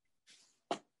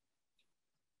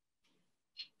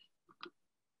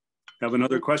 Have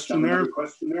another question there?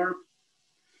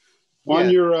 On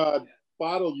your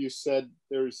bottle, you said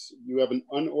you have an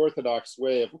unorthodox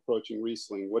way of approaching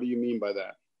Riesling. What do you mean by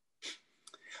that?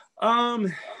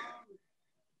 I'm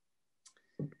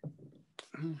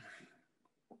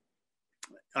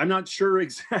not sure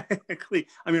exactly.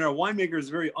 I mean, our winemaker is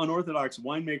a very unorthodox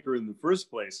winemaker in the first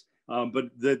place,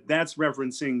 but that's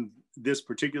referencing this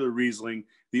particular Riesling,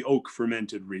 the oak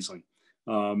fermented Riesling.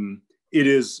 It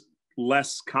is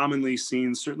less commonly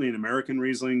seen, certainly in American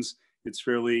Rieslings. It's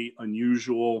fairly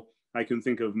unusual. I can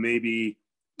think of maybe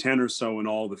 10 or so in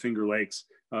all the Finger Lakes.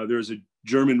 There's a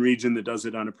German region that does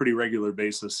it on a pretty regular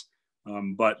basis.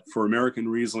 But for American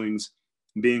Rieslings,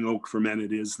 being oak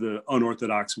fermented is the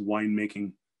unorthodox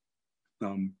winemaking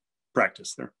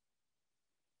practice there.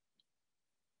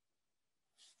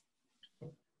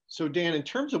 So Dan, in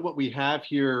terms of what we have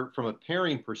here from a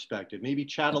pairing perspective, maybe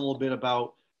chat a little bit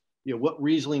about what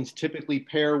Rieslings typically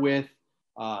pair with,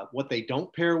 what they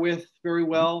don't pair with very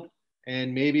well,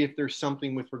 and maybe if there's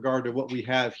something with regard to what we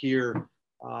have here,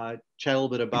 chat a little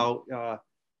bit about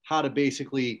how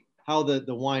the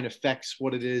wine affects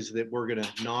what it is that we're going to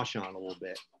nosh on a little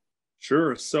bit.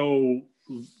 Sure. So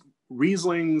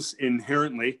Rieslings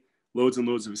inherently loads and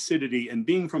loads of acidity, and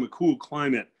being from a cool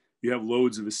climate, you have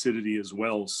loads of acidity as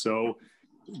well. So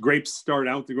grapes start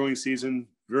out the growing season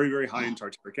very, very high in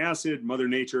tartaric acid. Mother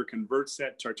Nature converts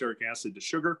that tartaric acid to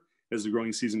sugar as the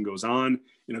growing season goes on.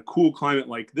 In a cool climate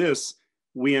like this,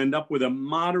 we end up with a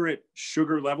moderate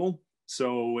sugar level.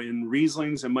 So in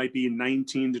Rieslings, it might be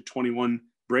 19 to 21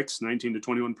 Brix, 19 to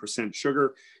 21%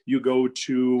 sugar. You go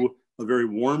to a very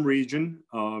warm region,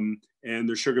 and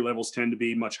their sugar levels tend to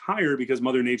be much higher because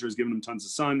Mother Nature has given them tons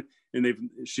of sun, and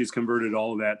she's converted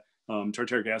all of that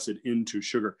tartaric acid into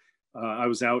sugar. I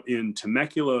was out in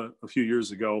Temecula a few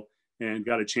years ago and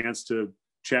got a chance to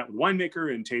chat with a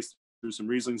winemaker and taste through some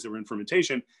Rieslings that were in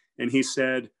fermentation. And he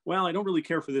said, well, I don't really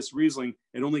care for this Riesling.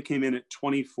 It only came in at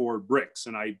 24 Brix.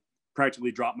 And I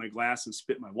practically dropped my glass and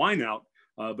spit my wine out.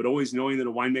 But always knowing that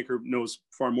a winemaker knows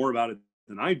far more about it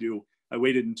than I do, I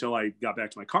waited until I got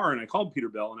back to my car and I called Peter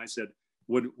Bell and I said,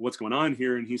 what's going on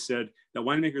here? And he said, that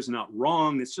winemaker's not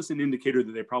wrong. It's just an indicator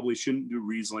that they probably shouldn't do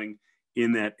Riesling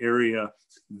in that area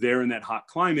there in that hot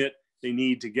climate. They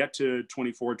need to get to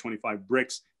 24, 25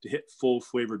 Brix to hit full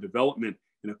flavor development.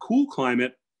 In a cool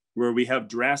climate where we have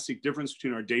drastic difference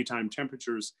between our daytime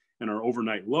temperatures and our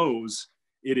overnight lows,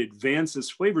 it advances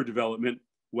flavor development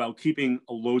while keeping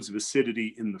loads of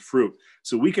acidity in the fruit.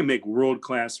 So we can make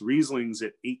world-class Rieslings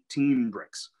at 18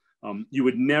 Brix. You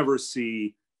would never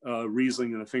see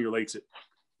Riesling in the Finger Lakes at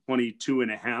 22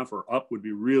 and a half or up would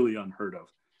be really unheard of.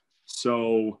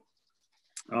 So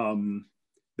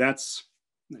that's,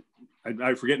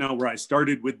 I forget now where I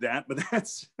started with that, but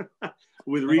that's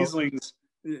with Rieslings.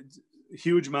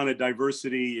 huge amount of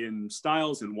diversity in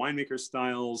styles and winemaker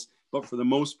styles, but for the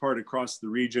most part across the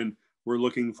region, we're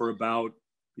looking for about,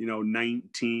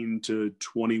 19 to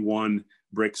 21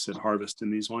 bricks at harvest in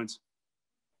these wines.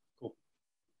 Cool.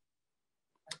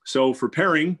 So for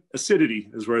pairing, acidity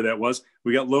is where that was.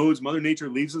 We got loads. Mother Nature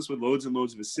leaves us with loads and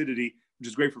loads of acidity, which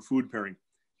is great for food pairing.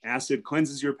 Acid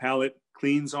cleanses your palate,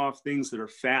 cleans off things that are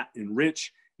fat and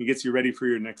rich, and gets you ready for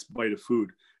your next bite of food.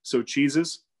 So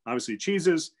cheeses, obviously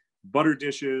cheeses, butter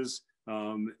dishes,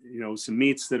 some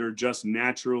meats that are just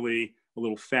naturally a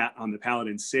little fat on the palate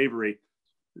and savory.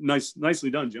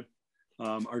 Nicely done, Jim.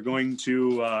 Are going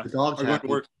to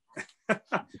work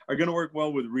are going to work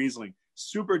well with Riesling.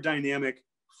 Super dynamic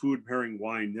food pairing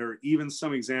wine. There are even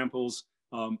some examples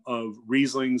of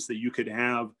Rieslings that you could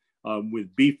have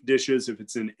with beef dishes. If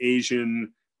it's an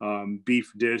Asian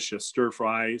beef dish, a stir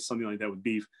fry, something like that with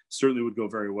beef, certainly would go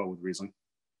very well with Riesling.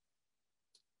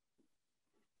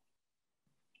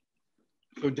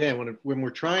 So Dan, when we're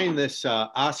trying this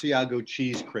Asiago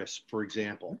cheese crisp, for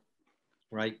example,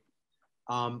 right?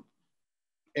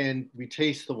 And we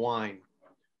taste the wine,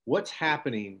 what's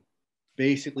happening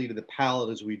basically to the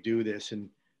palate as we do this? And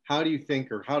how do you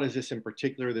think, or how does this in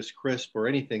particular, this crisp or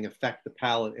anything affect the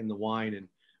palate in the wine? And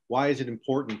why is it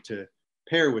important to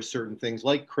pair with certain things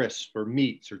like crisp or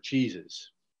meats or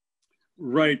cheeses?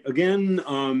 Right. Again,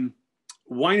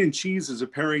 wine and cheese is a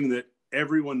pairing that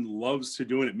everyone loves to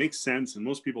do, and it makes sense. And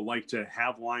most people like to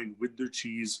have wine with their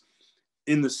cheese.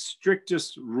 In the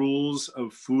strictest rules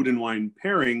of food and wine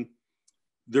pairing,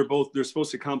 they're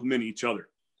supposed to complement each other,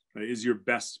 right? Is your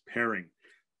best pairing.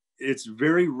 It's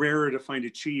very rare to find a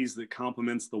cheese that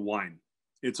complements the wine.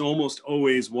 It's almost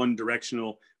always one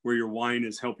directional, where your wine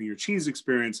is helping your cheese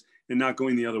experience and not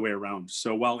going the other way around.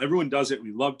 So while everyone does it,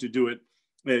 we love to do it,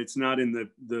 it's not in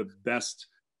the best,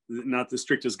 not the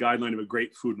strictest guideline of a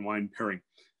great food and wine pairing.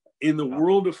 In the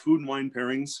world of food and wine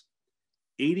pairings,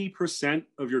 80%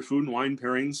 of your food and wine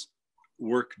pairings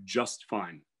work just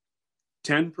fine.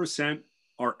 10%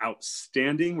 are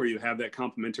outstanding, where you have that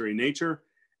complementary nature,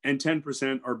 and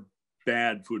 10% are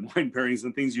bad food and wine pairings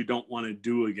and things you don't want to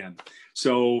do again.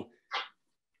 So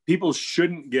people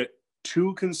shouldn't get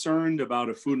too concerned about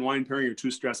a food and wine pairing or too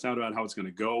stressed out about how it's going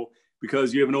to go,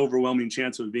 because you have an overwhelming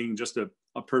chance of being just a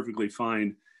perfectly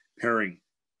fine pairing.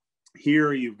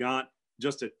 Here you've got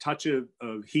just a touch of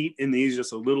heat in these,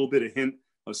 just a little bit of hint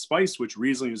of spice, which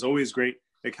Riesling is always great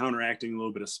at counteracting a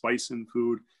little bit of spice in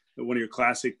food. But one of your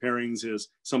classic pairings is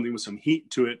something with some heat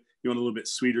to it. You want a little bit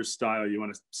sweeter style. You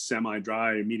want a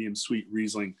semi-dry, medium sweet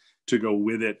Riesling to go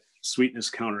with it. Sweetness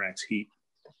counteracts heat.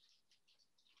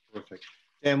 Perfect.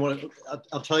 And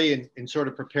I'll tell you, in sort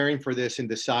of preparing for this and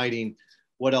deciding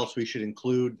what else we should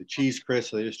include, the cheese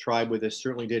crisp I just tried with this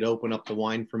certainly did open up the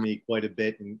wine for me quite a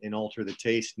bit and alter the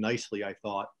taste nicely, I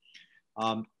thought.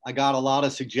 I got a lot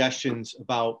of suggestions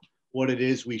about what it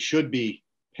is we should be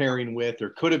pairing with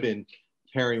or could have been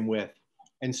pairing with.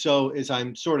 And so as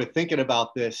I'm sort of thinking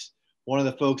about this, one of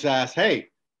the folks asked, hey,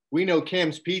 we know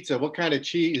Cam's Pizza. What kind of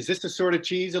cheese? Is this the sort of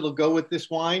cheese that'll go with this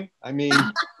wine? I mean,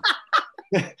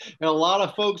 and a lot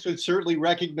of folks would certainly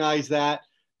recognize that.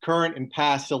 Current and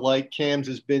past alike, Cam's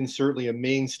has been certainly a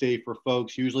mainstay for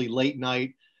folks, usually late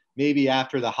night, maybe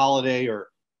after the holiday or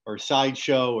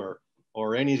sideshow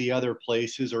or any of the other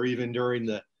places, or even during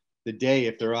the day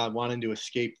if they're on wanting to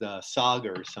escape the saga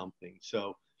or something.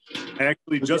 So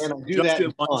actually just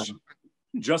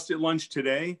at lunch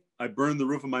today, I burned the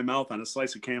roof of my mouth on a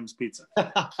slice of Cam's Pizza.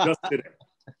 Just today.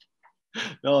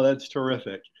 No, that's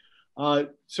terrific.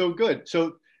 So good.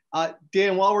 So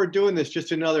Dan, while we're doing this,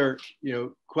 just another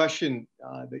question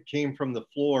that came from the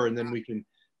floor, and then we can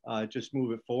just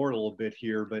move it forward a little bit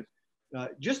here. But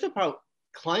just about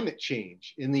climate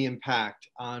change and the impact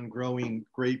on growing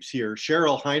grapes here.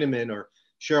 Cheryl Heineman, or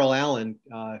Cheryl Allen,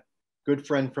 good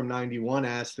friend from 91,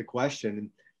 asked the question: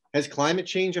 has climate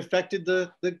change affected the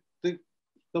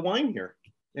wine here,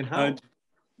 and how?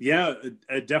 Yeah,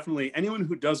 definitely. Anyone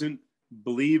who doesn't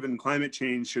believe in climate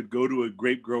change should go to a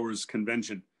grape growers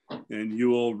convention, and you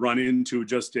will run into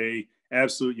just a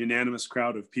absolute unanimous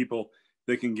crowd of people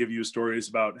that can give you stories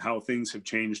about how things have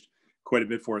changed quite a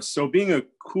bit for us. So being a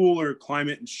cooler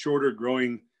climate and shorter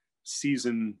growing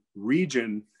season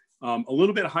region, a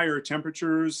little bit higher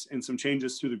temperatures and some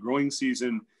changes through the growing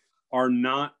season are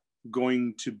not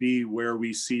going to be where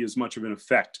we see as much of an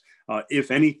effect.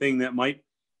 If anything, that might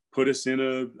put us in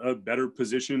a better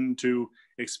position to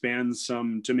expand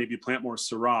to maybe plant more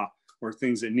Syrah or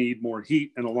things that need more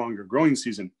heat and a longer growing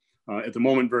season. At the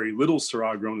moment, very little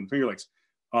Syrah grown in Finger Lakes.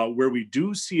 Where we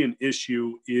do see an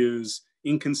issue is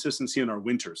inconsistency in our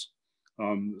winters.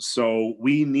 So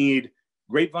we need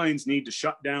grapevines need to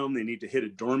shut down. They need to hit a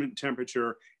dormant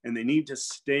temperature, and they need to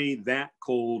stay that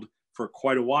cold for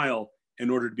quite a while in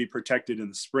order to be protected in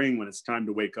the spring when it's time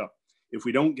to wake up. If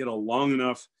we don't get a long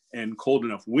enough and cold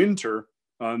enough winter,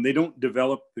 they don't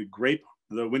develop the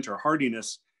winter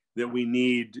hardiness that we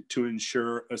need to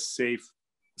ensure a safe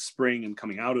spring and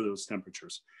coming out of those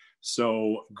temperatures.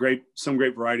 So some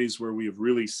grape varieties where we have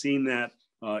really seen that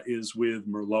is with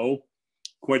Merlot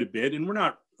quite a bit. And we're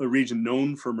not a region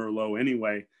known for Merlot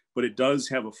anyway, but it does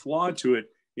have a flaw to it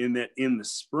in that in the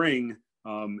spring,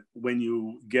 when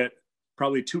you get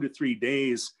probably 2 to 3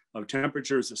 days of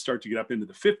temperatures that start to get up into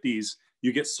the 50s,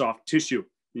 you get soft tissue.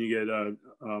 You get,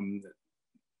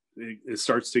 it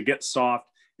starts to get soft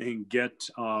and get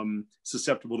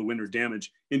susceptible to winter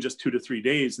damage in just 2 to 3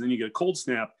 days. And then you get a cold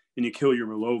snap and you kill your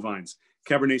Merlot vines.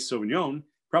 Cabernet Sauvignon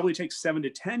probably takes 7 to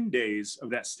 10 days of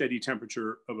that steady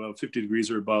temperature of 50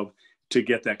 degrees or above to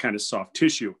get that kind of soft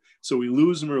tissue. So we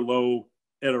lose Merlot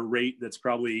at a rate that's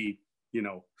probably,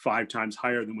 5 times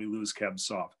higher than we lose Cab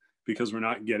Sauv, because we're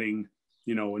not getting,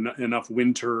 enough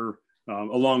winter, a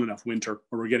long enough winter,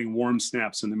 or we're getting warm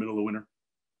snaps in the middle of the winter.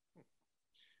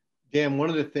 Dan, one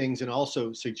of the things, and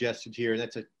also suggested here, and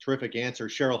that's a terrific answer,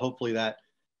 Cheryl, hopefully that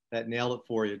nailed it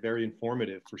for you. Very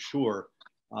informative for sure.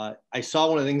 I saw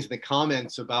one of the things in the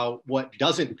comments about what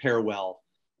doesn't pair well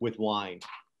with wine.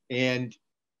 And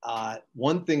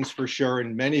one thing's for sure,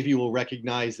 and many of you will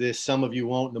recognize this, some of you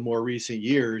won't in the more recent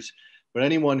years, but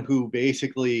anyone who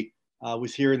basically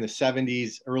was here in the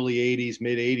 70s, early 80s,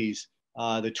 mid 80s,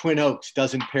 the Twin Oaks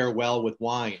doesn't pair well with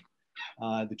wine.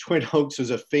 The Twin Oaks is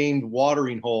a famed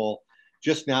watering hole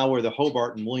just now where the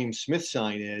Hobart and William Smith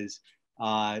sign is.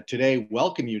 Today,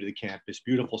 welcome you to the campus,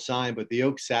 beautiful sign, but the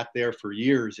oak sat there for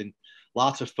years, and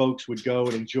lots of folks would go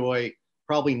and enjoy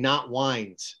probably not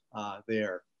wines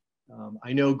there.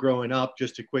 I know growing up,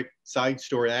 just a quick side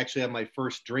story, I actually had my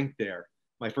first drink there,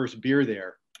 my first beer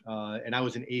there, and I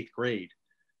was in 8th grade.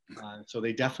 So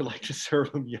they definitely like to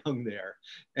serve them young there.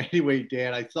 Anyway,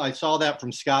 Dan, I saw that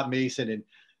from Scott Mason, and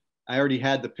I already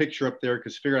had the picture up there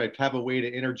because figured I'd have a way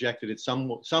to interject it at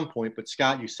some point, but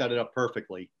Scott, you set it up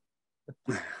perfectly.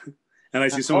 And I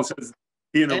see someone says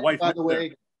he and a wife. By the way,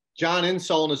 there. John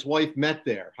Insall and his wife met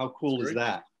there. How cool is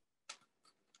that?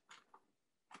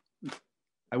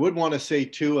 I would want to say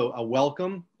too a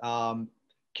welcome,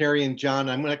 Carrie and John.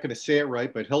 I'm not going to say it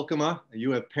right, but Hilkema,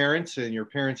 you have parents, and your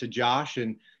parents are Josh,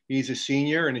 and he's a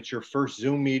senior, and it's your first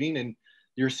Zoom meeting, and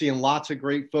you're seeing lots of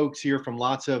great folks here from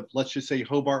lots of, let's just say,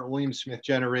 Hobart William Smith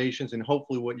generations, and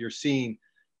hopefully what you're seeing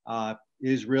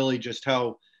is really just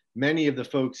how many of the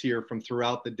folks here from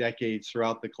throughout the decades,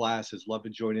 throughout the classes, love to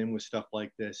join in with stuff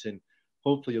like this. And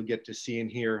hopefully you'll get to see and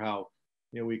hear how,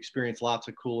 we experience lots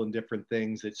of cool and different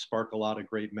things that spark a lot of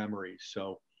great memories.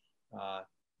 So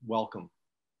welcome.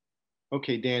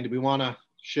 Okay, Dan, do we want to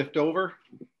shift over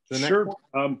to the next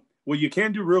one? What you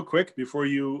can do real quick before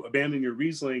you abandon your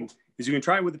Riesling is you can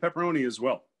try it with the pepperoni as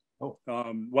well. Oh.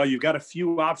 While you've got a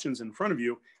few options in front of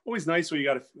you, always nice when you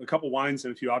got a couple wines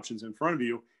and a few options in front of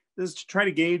you, is to try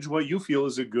to gauge what you feel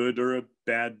is a good or a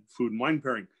bad food and wine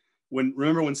pairing.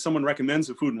 Remember when someone recommends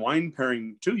a food and wine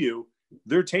pairing to you,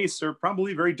 their tastes are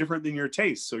probably very different than your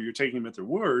tastes. So you're taking them at their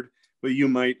word, but you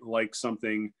might like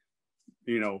something,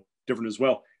 different as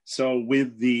well. So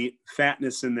with the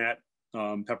fatness in that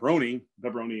pepperoni,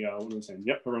 what am I saying?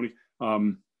 Yep, pepperoni.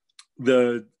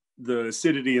 The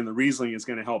acidity in the Riesling is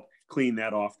going to help clean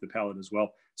that off the palate as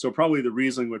well. So probably the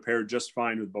Riesling would pair just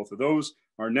fine with both of those.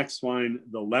 Our next wine,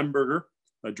 the Lemberger,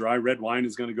 a dry red wine,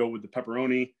 is going to go with the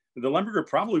pepperoni. The Lemberger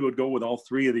probably would go with all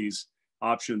 3 of these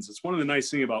options. It's one of the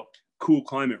nice things about cool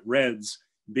climate reds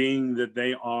being that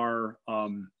they are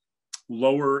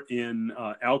lower in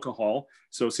alcohol.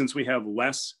 So since we have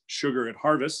less sugar at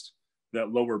harvest,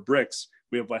 that lower bricks,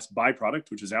 we have less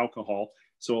byproduct, which is alcohol.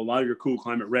 So a lot of your cool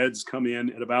climate reds come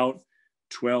in at about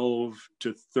 12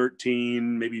 to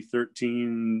 13, maybe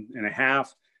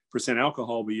 13.5%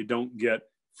 alcohol, but you don't get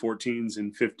 14s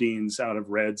and 15s out of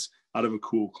reds out of a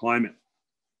cool climate.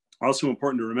 Also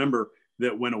important to remember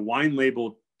that when a wine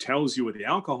label tells you what the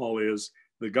alcohol is,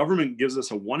 the government gives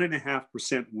us a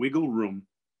 1.5% wiggle room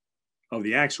of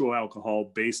the actual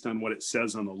alcohol based on what it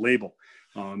says on the label.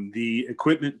 The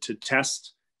equipment to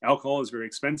test alcohol is very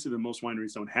expensive and most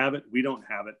wineries don't have it. We don't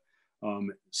have it.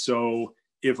 So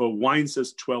if a wine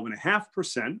says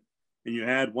 12.5% and you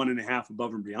add 1.5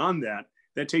 above and beyond that,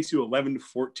 that takes you 11 to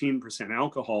 14%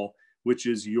 alcohol, which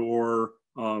is your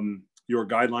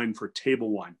guideline for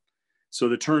table wine. So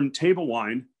the term table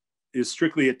wine is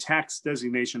strictly a tax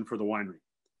designation for the winery.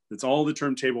 That's all the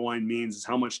term table wine means, is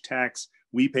how much tax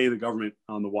we pay the government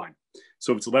on the wine.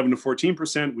 So if it's 11 to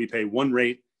 14%, we pay one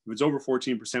rate. If If it's over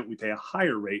 14%, we pay a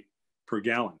higher rate per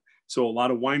gallon. So a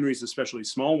lot of wineries, especially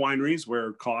small wineries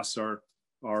where costs are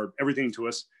everything to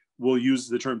us, will use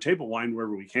the term table wine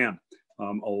wherever we can.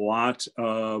 A lot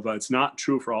of, it's not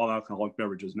true for all alcoholic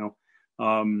beverages, no.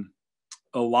 A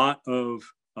lot of,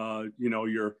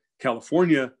 your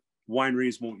California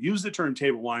wineries won't use the term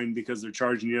table wine because they're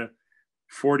charging you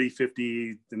 $40,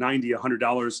 $50, $90,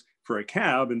 $100 for a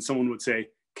cab. And someone would say,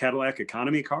 Cadillac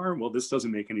economy car? Well, this doesn't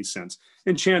make any sense.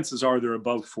 And chances are they're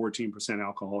above 14%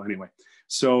 alcohol anyway.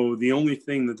 So the only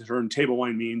thing that the term table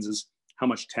wine means is how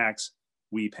much tax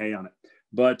we pay on it.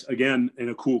 But again, in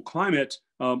a cool climate,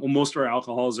 most of our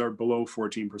alcohols are below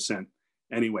 14%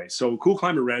 anyway. So cool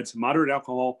climate reds, moderate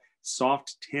alcohol,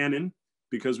 soft tannin,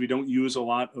 because we don't use a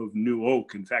lot of new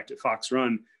oak. In fact, at Fox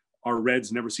Run, our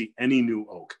reds never see any new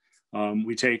oak.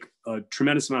 We take a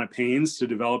tremendous amount of pains to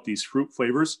develop these fruit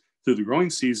flavors through the growing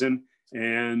season.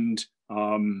 And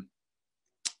why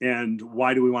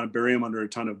do we want to bury them under a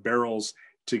ton of barrels?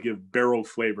 To give barrel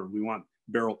flavor. We want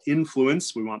barrel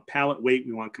influence, we want palate weight,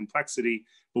 we want complexity,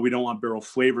 but we don't want barrel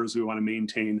flavors. We want to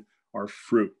maintain our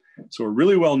fruit. So we're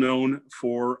really well known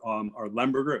for our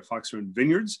Lemberger at Fox Run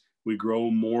Vineyards. We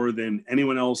grow more than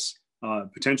anyone else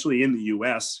potentially in the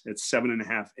US at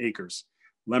 7.5 acres.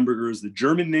 Lemberger is the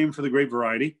German name for the grape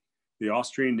variety. The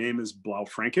Austrian name is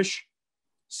Blaufränkisch,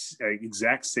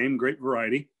 exact same grape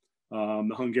variety.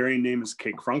 The Hungarian name is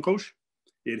Kék-Frankos.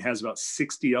 It has about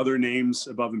 60 other names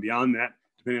above and beyond that,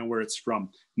 depending on where it's from.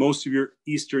 Most of your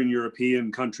Eastern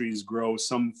European countries grow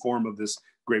some form of this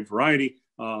grape variety,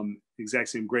 exact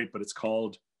same grape, but it's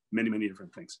called many, many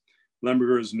different things.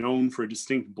 Lemberger is known for a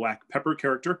distinct black pepper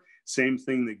character, same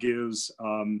thing that gives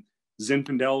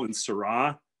Zinfandel and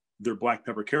Syrah their black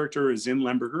pepper character is in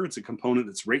Lemberger. It's a component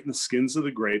that's right in the skins of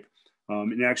the grape.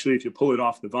 And actually, if you pull it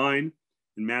off the vine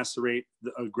and macerate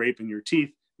a grape in your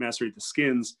teeth, macerate the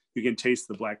skins, you can taste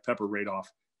the black pepper right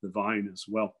off the vine as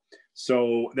well.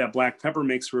 So that black pepper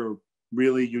makes for a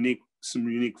really some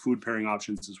unique food pairing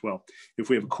options as well. If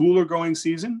we have a cooler growing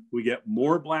season, we get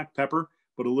more black pepper,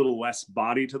 but a little less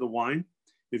body to the wine.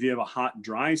 If you have a hot,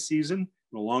 dry season,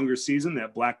 a longer season,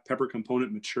 that black pepper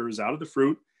component matures out of the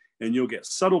fruit and you'll get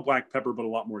subtle black pepper, but a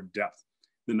lot more depth.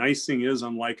 The nice thing is,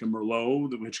 unlike a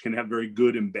Merlot, which can have very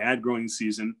good and bad growing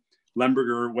season,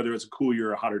 Lemberger, whether it's a cool year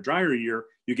or a hotter, drier year,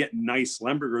 you get nice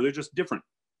Lemberger. They're just different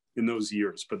in those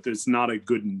years, but there's not a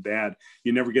good and bad.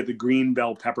 You never get the green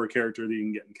bell pepper character that you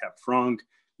can get in Cap Franc.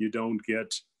 You don't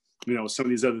get, some of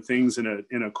these other things in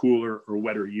a cooler or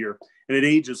wetter year. And it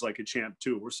ages like a champ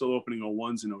too. We're still opening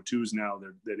 01s and 02s now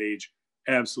that age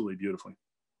absolutely beautifully.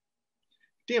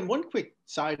 Dan, one quick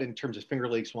side in terms of Finger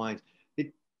Lakes wines.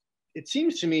 It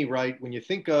seems to me, right, when you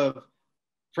think of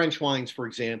French wines, for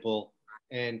example,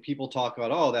 and people talk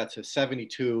about, oh, that's a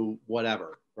 72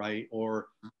 whatever, right? Or,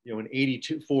 an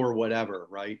 84 whatever,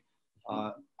 right?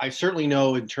 I certainly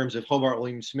know in terms of Hobart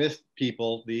William Smith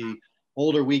people, the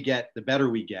older we get, the better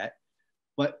we get.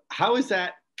 But how is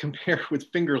that compared with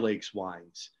Finger Lakes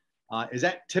wines? Is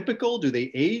that typical? Do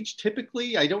they age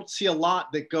typically? I don't see a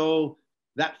lot that go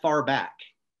that far back.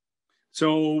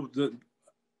 So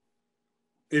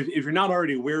if you're not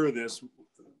already aware of this,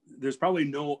 there's probably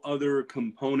no other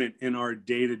component in our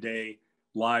day-to-day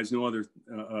lives, no other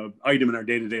item in our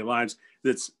day-to-day lives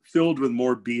that's filled with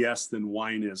more BS than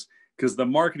wine is, because the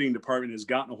marketing department has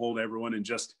gotten a hold of everyone and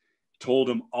just told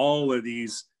them all of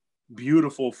these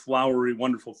beautiful, flowery,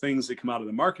 wonderful things that come out of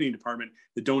the marketing department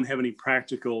that don't have any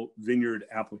practical vineyard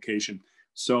application.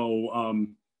 So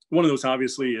one of those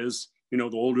obviously is, the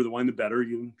older the wine, the better.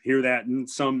 You hear that in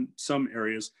some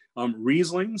areas.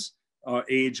 Rieslings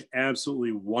age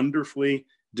absolutely wonderfully,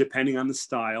 depending on the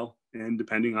style and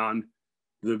depending on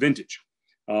the vintage.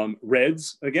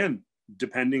 Reds, again,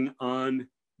 depending on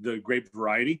the grape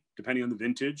variety, depending on the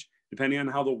vintage, depending on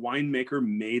how the winemaker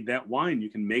made that wine. You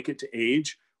can make it to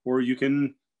age or you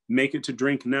can make it to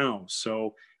drink now.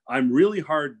 So I'm really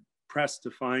hard pressed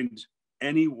to find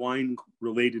any wine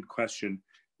related question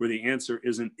where the answer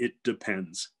isn't, it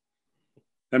depends.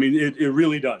 I mean, it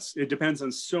really does. It depends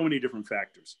on so many different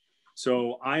factors.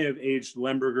 So I have aged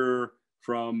Lemberger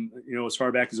from, as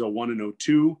far back as 01 and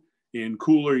 02 in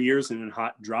cooler years and in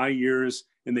hot, dry years,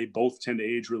 and they both tend to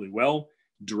age really well.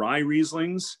 Dry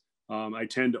Rieslings, I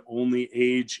tend to only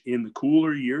age in the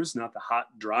cooler years, not the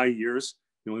hot, dry years.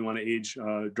 You only want to age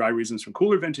dry Rieslings from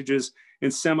cooler vintages,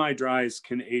 and semi-dries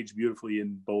can age beautifully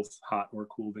in both hot or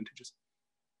cool vintages.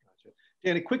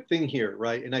 Dan, a quick thing here,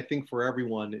 right? And I think for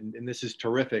everyone, and this is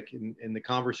terrific, and the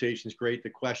conversation's great,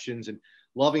 the questions, and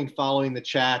loving following the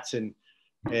chats and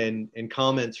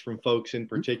comments from folks in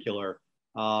particular.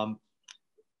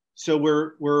 So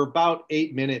we're about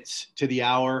 8 minutes to the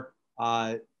hour.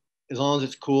 As long as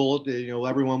it's cool, you know,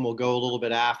 everyone will go a little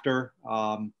bit after.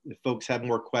 If folks have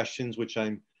more questions, which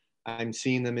I'm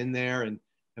seeing them in there. And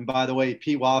by the way,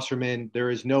 Pete Wasserman, there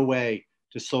is no way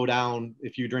to slow down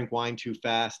if you drink wine too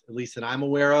fast, at least that I'm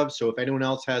aware of. So if anyone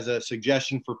else has a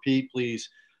suggestion for Pete, please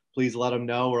let them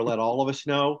know, or let all of us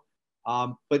know.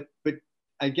 But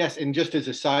I guess, and just as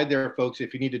a side there, folks,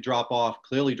 if you need to drop off,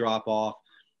 clearly drop off.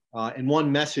 And one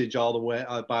message all the way,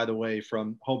 by the way,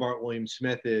 from Hobart William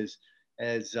Smith is,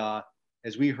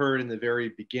 as we heard in the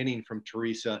very beginning from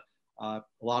Teresa, a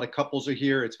lot of couples are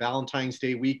here. It's Valentine's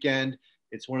Day weekend.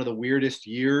 It's one of the weirdest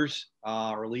years,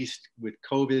 or at least with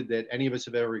COVID, that any of us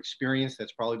have ever experienced.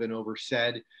 That's probably been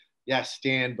oversaid. Yes,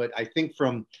 Stan, but I think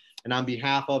and on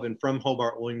behalf of and from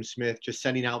Hobart William Smith, just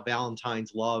sending out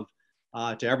Valentine's love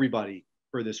to everybody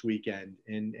for this weekend,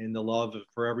 and the love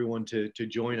for everyone to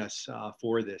join us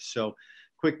for this. So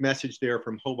quick message there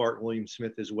from Hobart William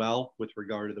Smith as well with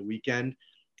regard to the weekend,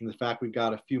 and the fact we've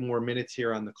got a few more minutes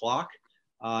here on the clock.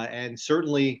 And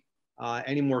certainly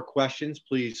any more questions,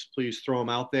 please throw them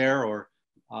out there, or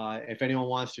if anyone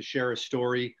wants to share a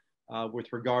story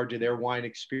with regard to their wine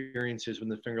experiences when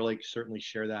the Finger Lakes, certainly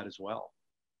share that as well.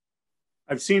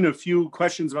 I've seen a few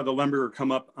questions about the Lemberger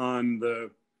come up on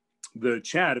the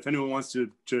chat. If anyone wants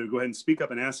to go ahead and speak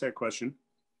up and ask that question.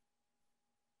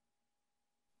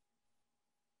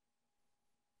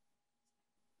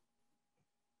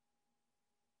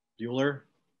 Bueller?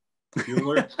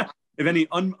 If any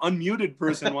unmuted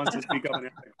person wants to speak up and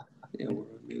ask. Yeah, we're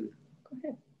unmuted. Go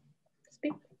ahead.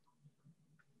 Speak.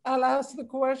 I'll ask the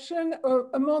question.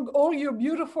 Among all your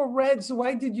beautiful reds,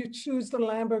 why did you choose the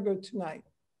Lemberger tonight?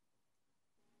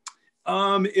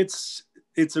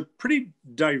 It's a pretty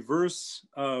diverse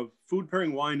food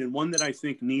pairing wine, and one that I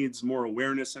think needs more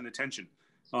awareness and attention.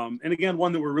 And again,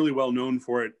 one that we're really well known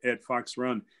for at Fox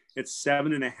Run. It's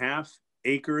 7.5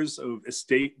 acres of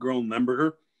estate grown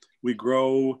Lemberger. We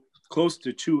grow close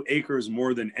to 2 acres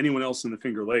more than anyone else in the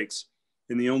Finger Lakes.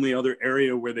 And the only other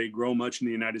area where they grow much in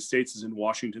the United States is in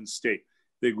Washington State.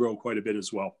 They grow quite a bit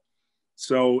as well.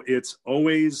 So it's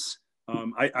always,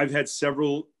 I've had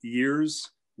several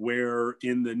years where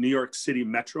in the New York City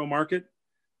metro market,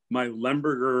 my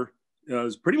Lemberger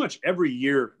is pretty much every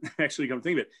year, actually come to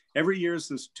think of it, every year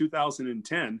since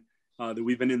 2010 that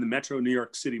we've been in the metro New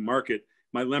York City market,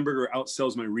 my Lemberger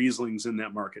outsells my Rieslings in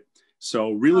that market.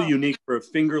 So really unique for a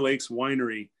Finger Lakes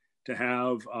winery to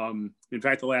have, in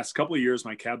fact, the last couple of years,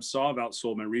 my Cab Sauv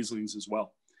outsold my Rieslings as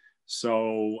well.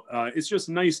 So it's just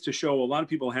nice to show. A lot of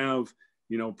people have,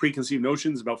 you know, preconceived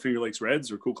notions about Finger Lakes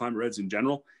Reds or Cool Climate Reds in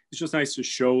general. It's just nice to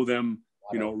show them,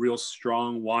 you know, real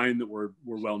strong wine that we're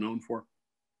well known for.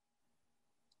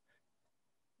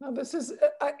 Now this is,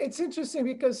 it's interesting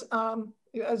because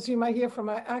as you might hear from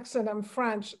my accent, I'm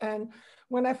French. And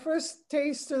when I first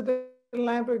tasted the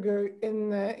Lemberger in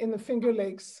the Finger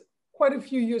Lakes quite a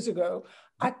few years ago,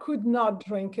 I could not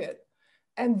drink it.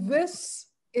 And this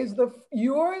is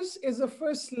yours is the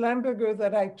first Lemberger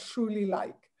that I truly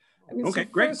like. I mean, it's the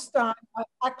first time I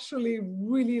actually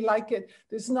really like it.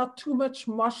 There's not too much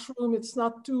mushroom. It's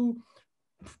not too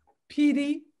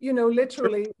peaty, you know,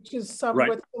 literally, which is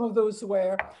what some of those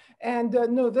were. And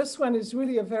no, this one is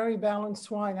really a very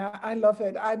balanced wine. I love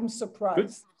it. I'm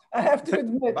surprised. I have to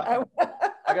admit. I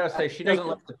gotta say, she doesn't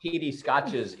like the peaty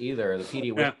scotches either, the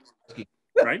peaty whiskey.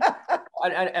 Right.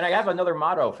 And I have another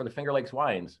motto for the Finger Lakes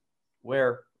wines.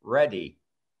 We're ready.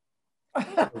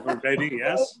 We're ready,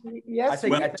 yes. Yes,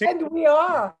 and we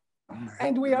are.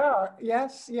 And we are.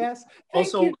 Yes, yes.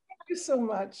 Thank you so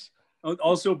much.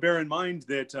 Also bear in mind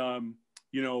that,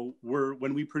 you know,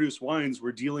 when we produce wines,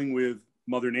 we're dealing with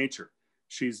Mother Nature.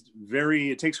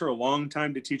 It takes her a long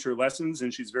time to teach her lessons,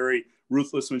 and she's very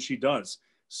ruthless when she does.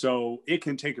 So it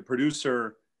can take a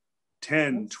producer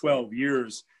 10, 12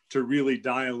 years to really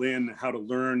dial in how to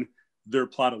learn their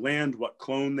plot of land, what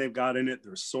clone they've got in it,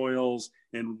 their soils,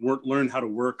 and learn how to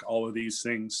work all of these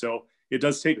things. So it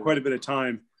does take quite a bit of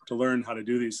time to learn how to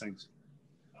do these things.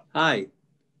 Hi.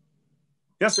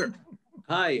 Yes, sir.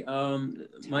 Hi,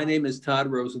 my name is Todd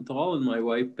Rosenthal and my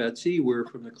wife Betsy. We're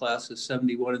from the class of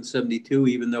 71 and 72,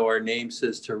 even though our name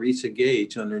says Teresa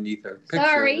Gage underneath our picture.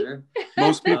 Sorry. There.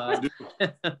 Most people do.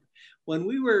 When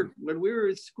we were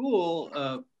at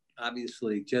school,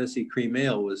 obviously Genesee Cream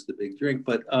Ale was the big drink,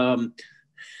 but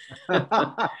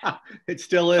it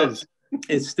still is.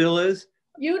 It still is.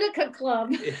 Utica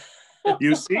Club.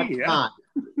 You see, yeah.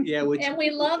 Yeah, and we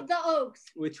love the Oaks,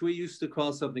 which we used to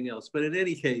call something else. But in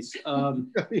any case,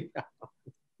 the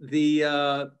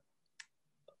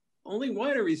only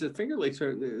wineries at Finger Lakes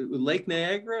are Lake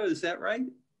Niagara. Is that right?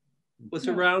 Was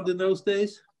around in those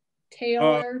days?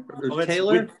 Taylor.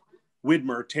 Taylor?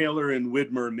 Widmer. Taylor and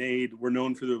Widmer were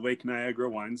known for their Lake Niagara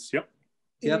wines. Yep.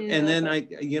 Yep. Yeah. And then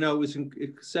it was in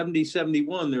 70,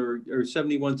 71 or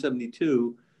 71,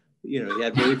 72, you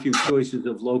had very few choices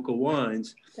of local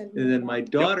wines. And then my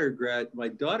daughter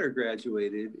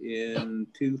graduated in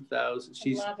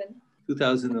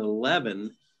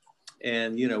 2011.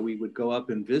 And, we would go up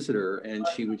and visit her, and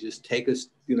she would just take us,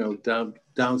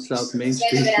 down South Main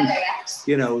Street.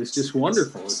 It was just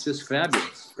wonderful. It's just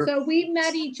fabulous. So we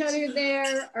met each other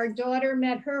there. Our daughter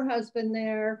met her husband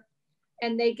there,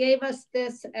 and they gave us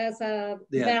this as a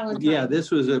Valentine's. Yeah,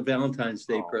 this was a Valentine's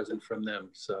Day present from them.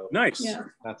 So nice. Yeah.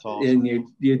 That's awesome. And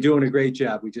you're doing a great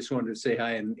job. We just wanted to say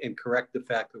hi and correct the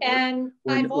fact that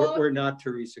we're not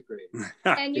Teresa Gray.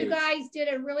 And you guys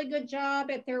did a really good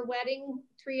job at their wedding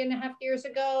 3.5 years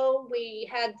ago. We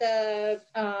had the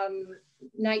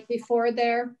night before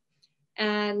there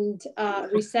and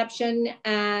reception,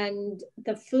 and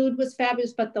the food was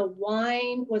fabulous, but the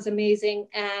wine was amazing.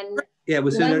 And it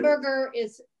was Lemberger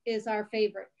is our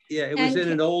favorite. Yeah, it was in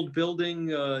an old building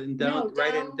in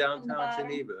downtown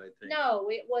Geneva, I think. No,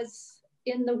 it was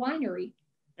in the winery.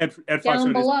 At Fox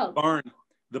Run,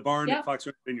 the barn at Fox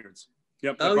Run Vineyards.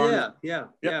 Yep. Oh, yeah,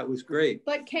 it was great.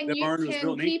 But barn was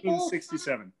built in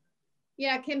 1867.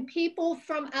 Yeah, can people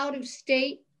from out of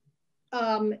state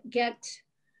get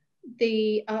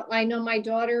the, I know my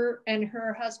daughter and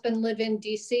her husband live in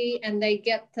DC, and they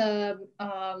get the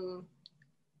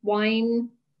wine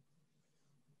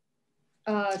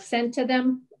sent to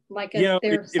them, like if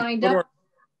they're signed up?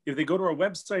 If they go to our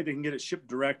website, they can get it shipped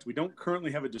direct. We don't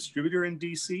currently have a distributor in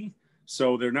DC,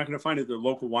 so they're not going to find it at their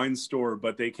local wine store,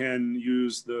 but they can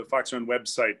use the Fox Run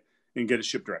website and get it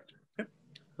shipped direct. Yep.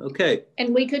 Okay.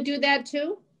 And we could do that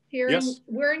too? Yes.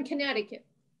 We're in Connecticut.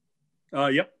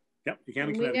 Yep, you can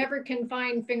in Connecticut. We never can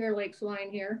find Finger Lakes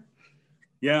wine here.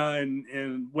 Yeah,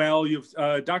 and well, you've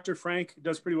Dr. Frank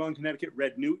does pretty well in Connecticut.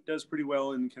 Red Newt does pretty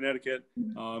well in Connecticut.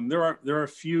 There are a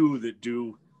few that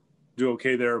do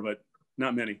okay there, but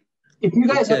not many. If you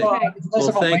guys have a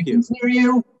Wegmans near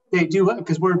you, they do,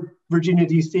 because we're Virginia,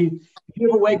 DC. If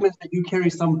you have a Wegmans, they do carry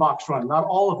some Fox Run, not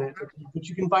all of it, but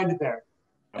you can find it there.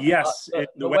 Yes,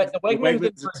 the Wegmans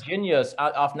in Virginia,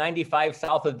 off 95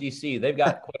 south of DC, they've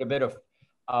got quite a bit of.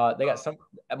 They got some.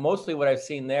 Mostly, what I've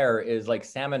seen there is like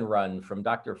Salmon Run from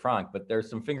Dr. Frank, but there's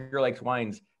some Finger Lakes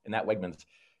wines in that Wegmans.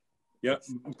 Yeah,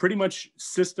 pretty much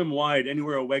system wide.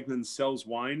 Anywhere a Wegmans sells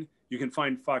wine, you can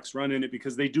find Fox Run in it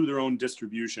because they do their own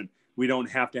distribution. We don't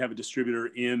have to have a distributor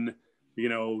in,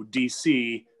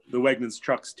 DC. The Wegmans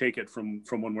trucks take it from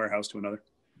one warehouse to another.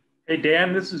 Hey,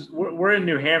 Dan, we're in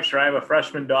New Hampshire. I have a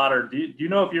freshman daughter. Do you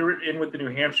know if you're in with the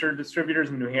New Hampshire distributors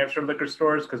and New Hampshire liquor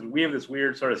stores? Because we have this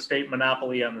weird sort of state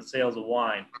monopoly on the sales of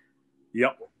wine.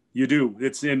 Yep, you do.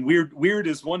 It's in weird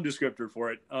is one descriptor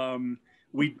for it.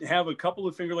 We have a couple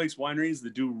of Finger Lakes wineries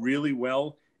that do really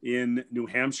well in New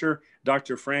Hampshire.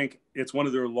 Dr. Frank, it's one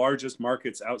of their largest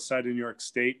markets outside of New York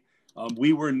State. I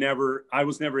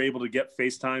was never able to get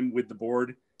FaceTime with the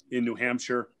board in New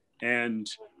Hampshire, and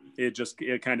it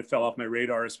kind of fell off my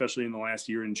radar, especially in the last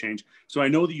year and change. So I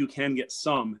know that you can get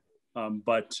some,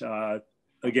 but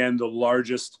again, the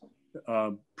largest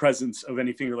presence of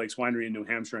any Finger Lakes winery in New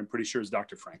Hampshire, I'm pretty sure, is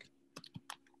Dr. Frank.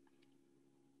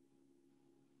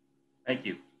 Thank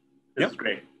you. This is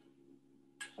great.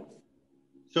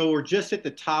 So we're just at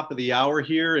the top of the hour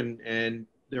here, and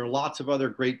there are lots of other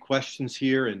great questions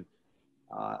here. And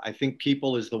I think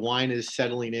people, as the wine is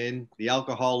settling in, the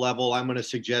alcohol level, I'm going to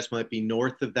suggest, might be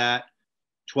north of that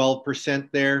 12%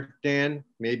 there, Dan.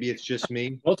 Maybe it's just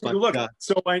me. Well, take a look.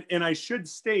 I should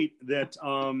state that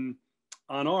on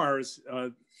ours,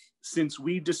 since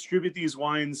we distribute these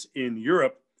wines in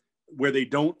Europe, where they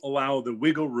don't allow the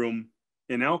wiggle room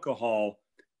in alcohol,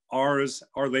 ours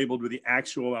are labeled with the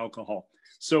actual alcohol.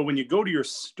 So when you go to your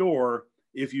store,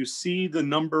 if you see the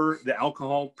number, the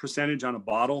alcohol percentage on a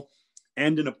bottle,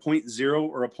 end in a 0.0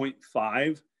 or a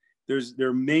 0.5,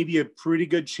 there may be a pretty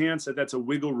good chance that that's a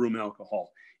wiggle room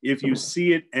alcohol. If you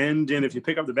see it end in, if you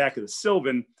pick up the back of the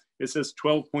Silvan, it says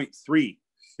 12.3.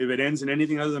 If it ends in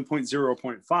anything other than 0.0 or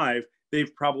 0.5,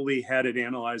 they've probably had it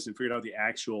analyzed and figured out the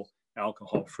actual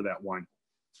alcohol for that wine.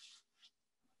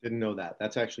 Didn't know that.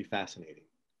 That's actually fascinating.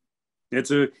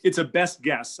 It's a best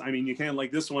guess. I mean, you can't,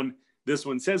 like this one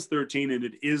says 13 and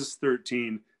it is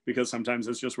 13 because sometimes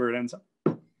that's just where it ends up.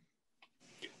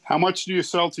 How much do you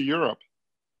sell to Europe?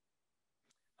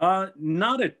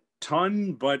 Not a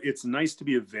ton, but it's nice to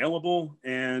be available.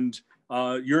 And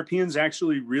Europeans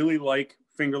actually really like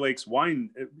Finger Lakes wine.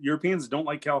 Europeans don't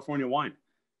like California wine.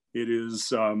 It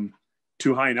is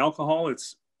too high in alcohol.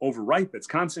 It's overripe. It's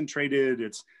concentrated.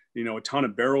 It's you know, a ton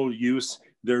of barrel use.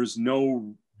 There's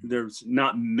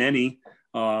not many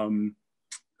European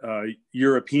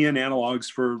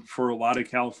analogs for a lot of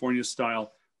California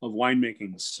style of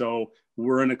winemaking. So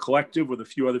we're in a collective with a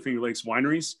few other Finger Lakes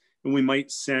wineries, and we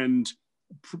might send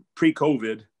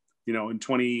pre-COVID, you know, in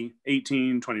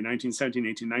 2018, 2019, 17,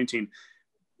 18, 19,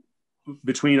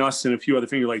 between us and a few other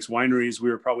Finger Lakes wineries, we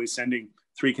were probably sending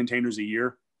 3 containers a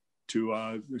year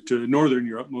to Northern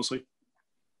Europe mostly.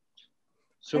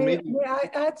 So maybe may I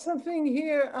add something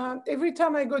here? Every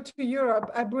time I go to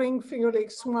Europe, I bring Finger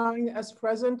Lakes wine as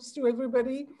presents to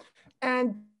everybody.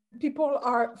 And people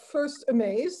are first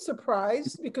amazed,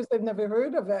 surprised, because they've never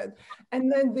heard of it.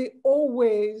 And then they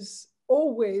always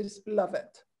love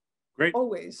it. Great.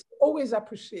 Always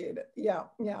appreciate it. Yeah,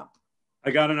 yeah.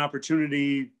 I got an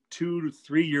opportunity 2 to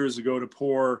 3 years ago to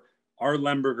pour our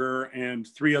Lemberger and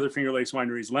 3 other Finger Lakes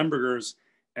wineries Lembergers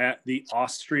at the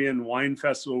Austrian Wine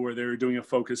Festival, where they were doing a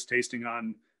focus tasting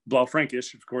on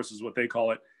Blaufränkisch, of course, is what they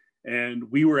call it.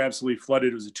 And we were absolutely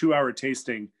flooded. It was a 2-hour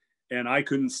tasting, and I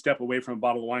couldn't step away from a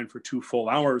bottle of wine for 2 full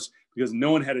hours because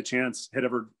no one had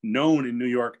ever known in New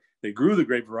York they grew the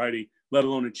grape variety, let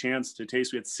alone a chance to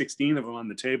taste. We had 16 of them on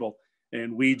the table,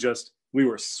 and we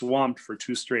were swamped for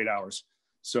 2 straight hours.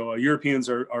 So Europeans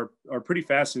are pretty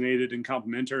fascinated and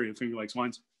complimentary of Finger Lakes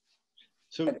wines.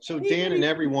 So Dan and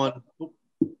everyone.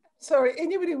 Sorry,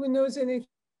 anybody who knows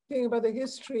anything about the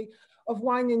history of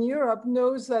wine in Europe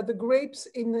knows that the grapes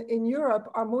in Europe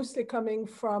are mostly coming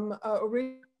from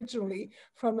originally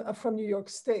from New York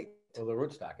State. Well, the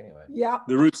rootstock anyway. Yeah.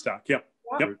 The rootstock, yeah.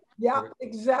 Yep. Yeah,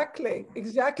 exactly.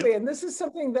 And this is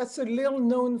something that's a little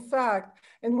known fact.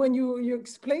 And when you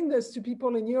explain this to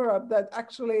people in Europe, that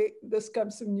actually this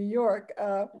comes from New York,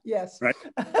 yes. Right.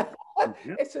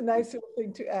 It's a nice little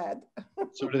thing to add.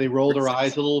 So do they roll their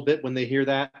eyes a little bit when they hear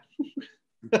that?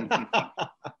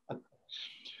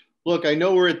 Look, I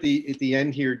know we're at the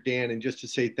end here, Dan, and just to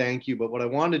say thank you, but what I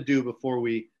want to do before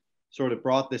we sort of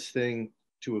brought this thing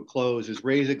to a close is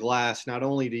raise a glass, not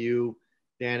only to you,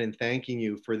 Dan, and thanking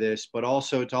you for this, but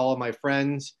also to all of my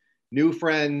friends, new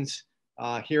friends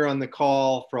here on the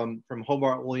call from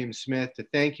Hobart William Smith, to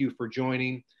thank you for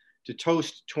joining, to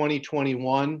toast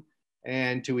 2021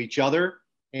 and to each other,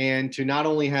 and to not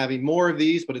only having more of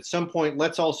these, but at some point,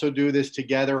 let's also do this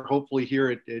together, hopefully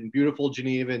here in beautiful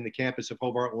Geneva in the campus of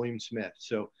Hobart William Smith.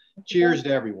 So cheers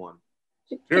to everyone.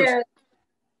 Cheers.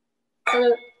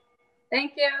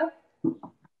 Thank you.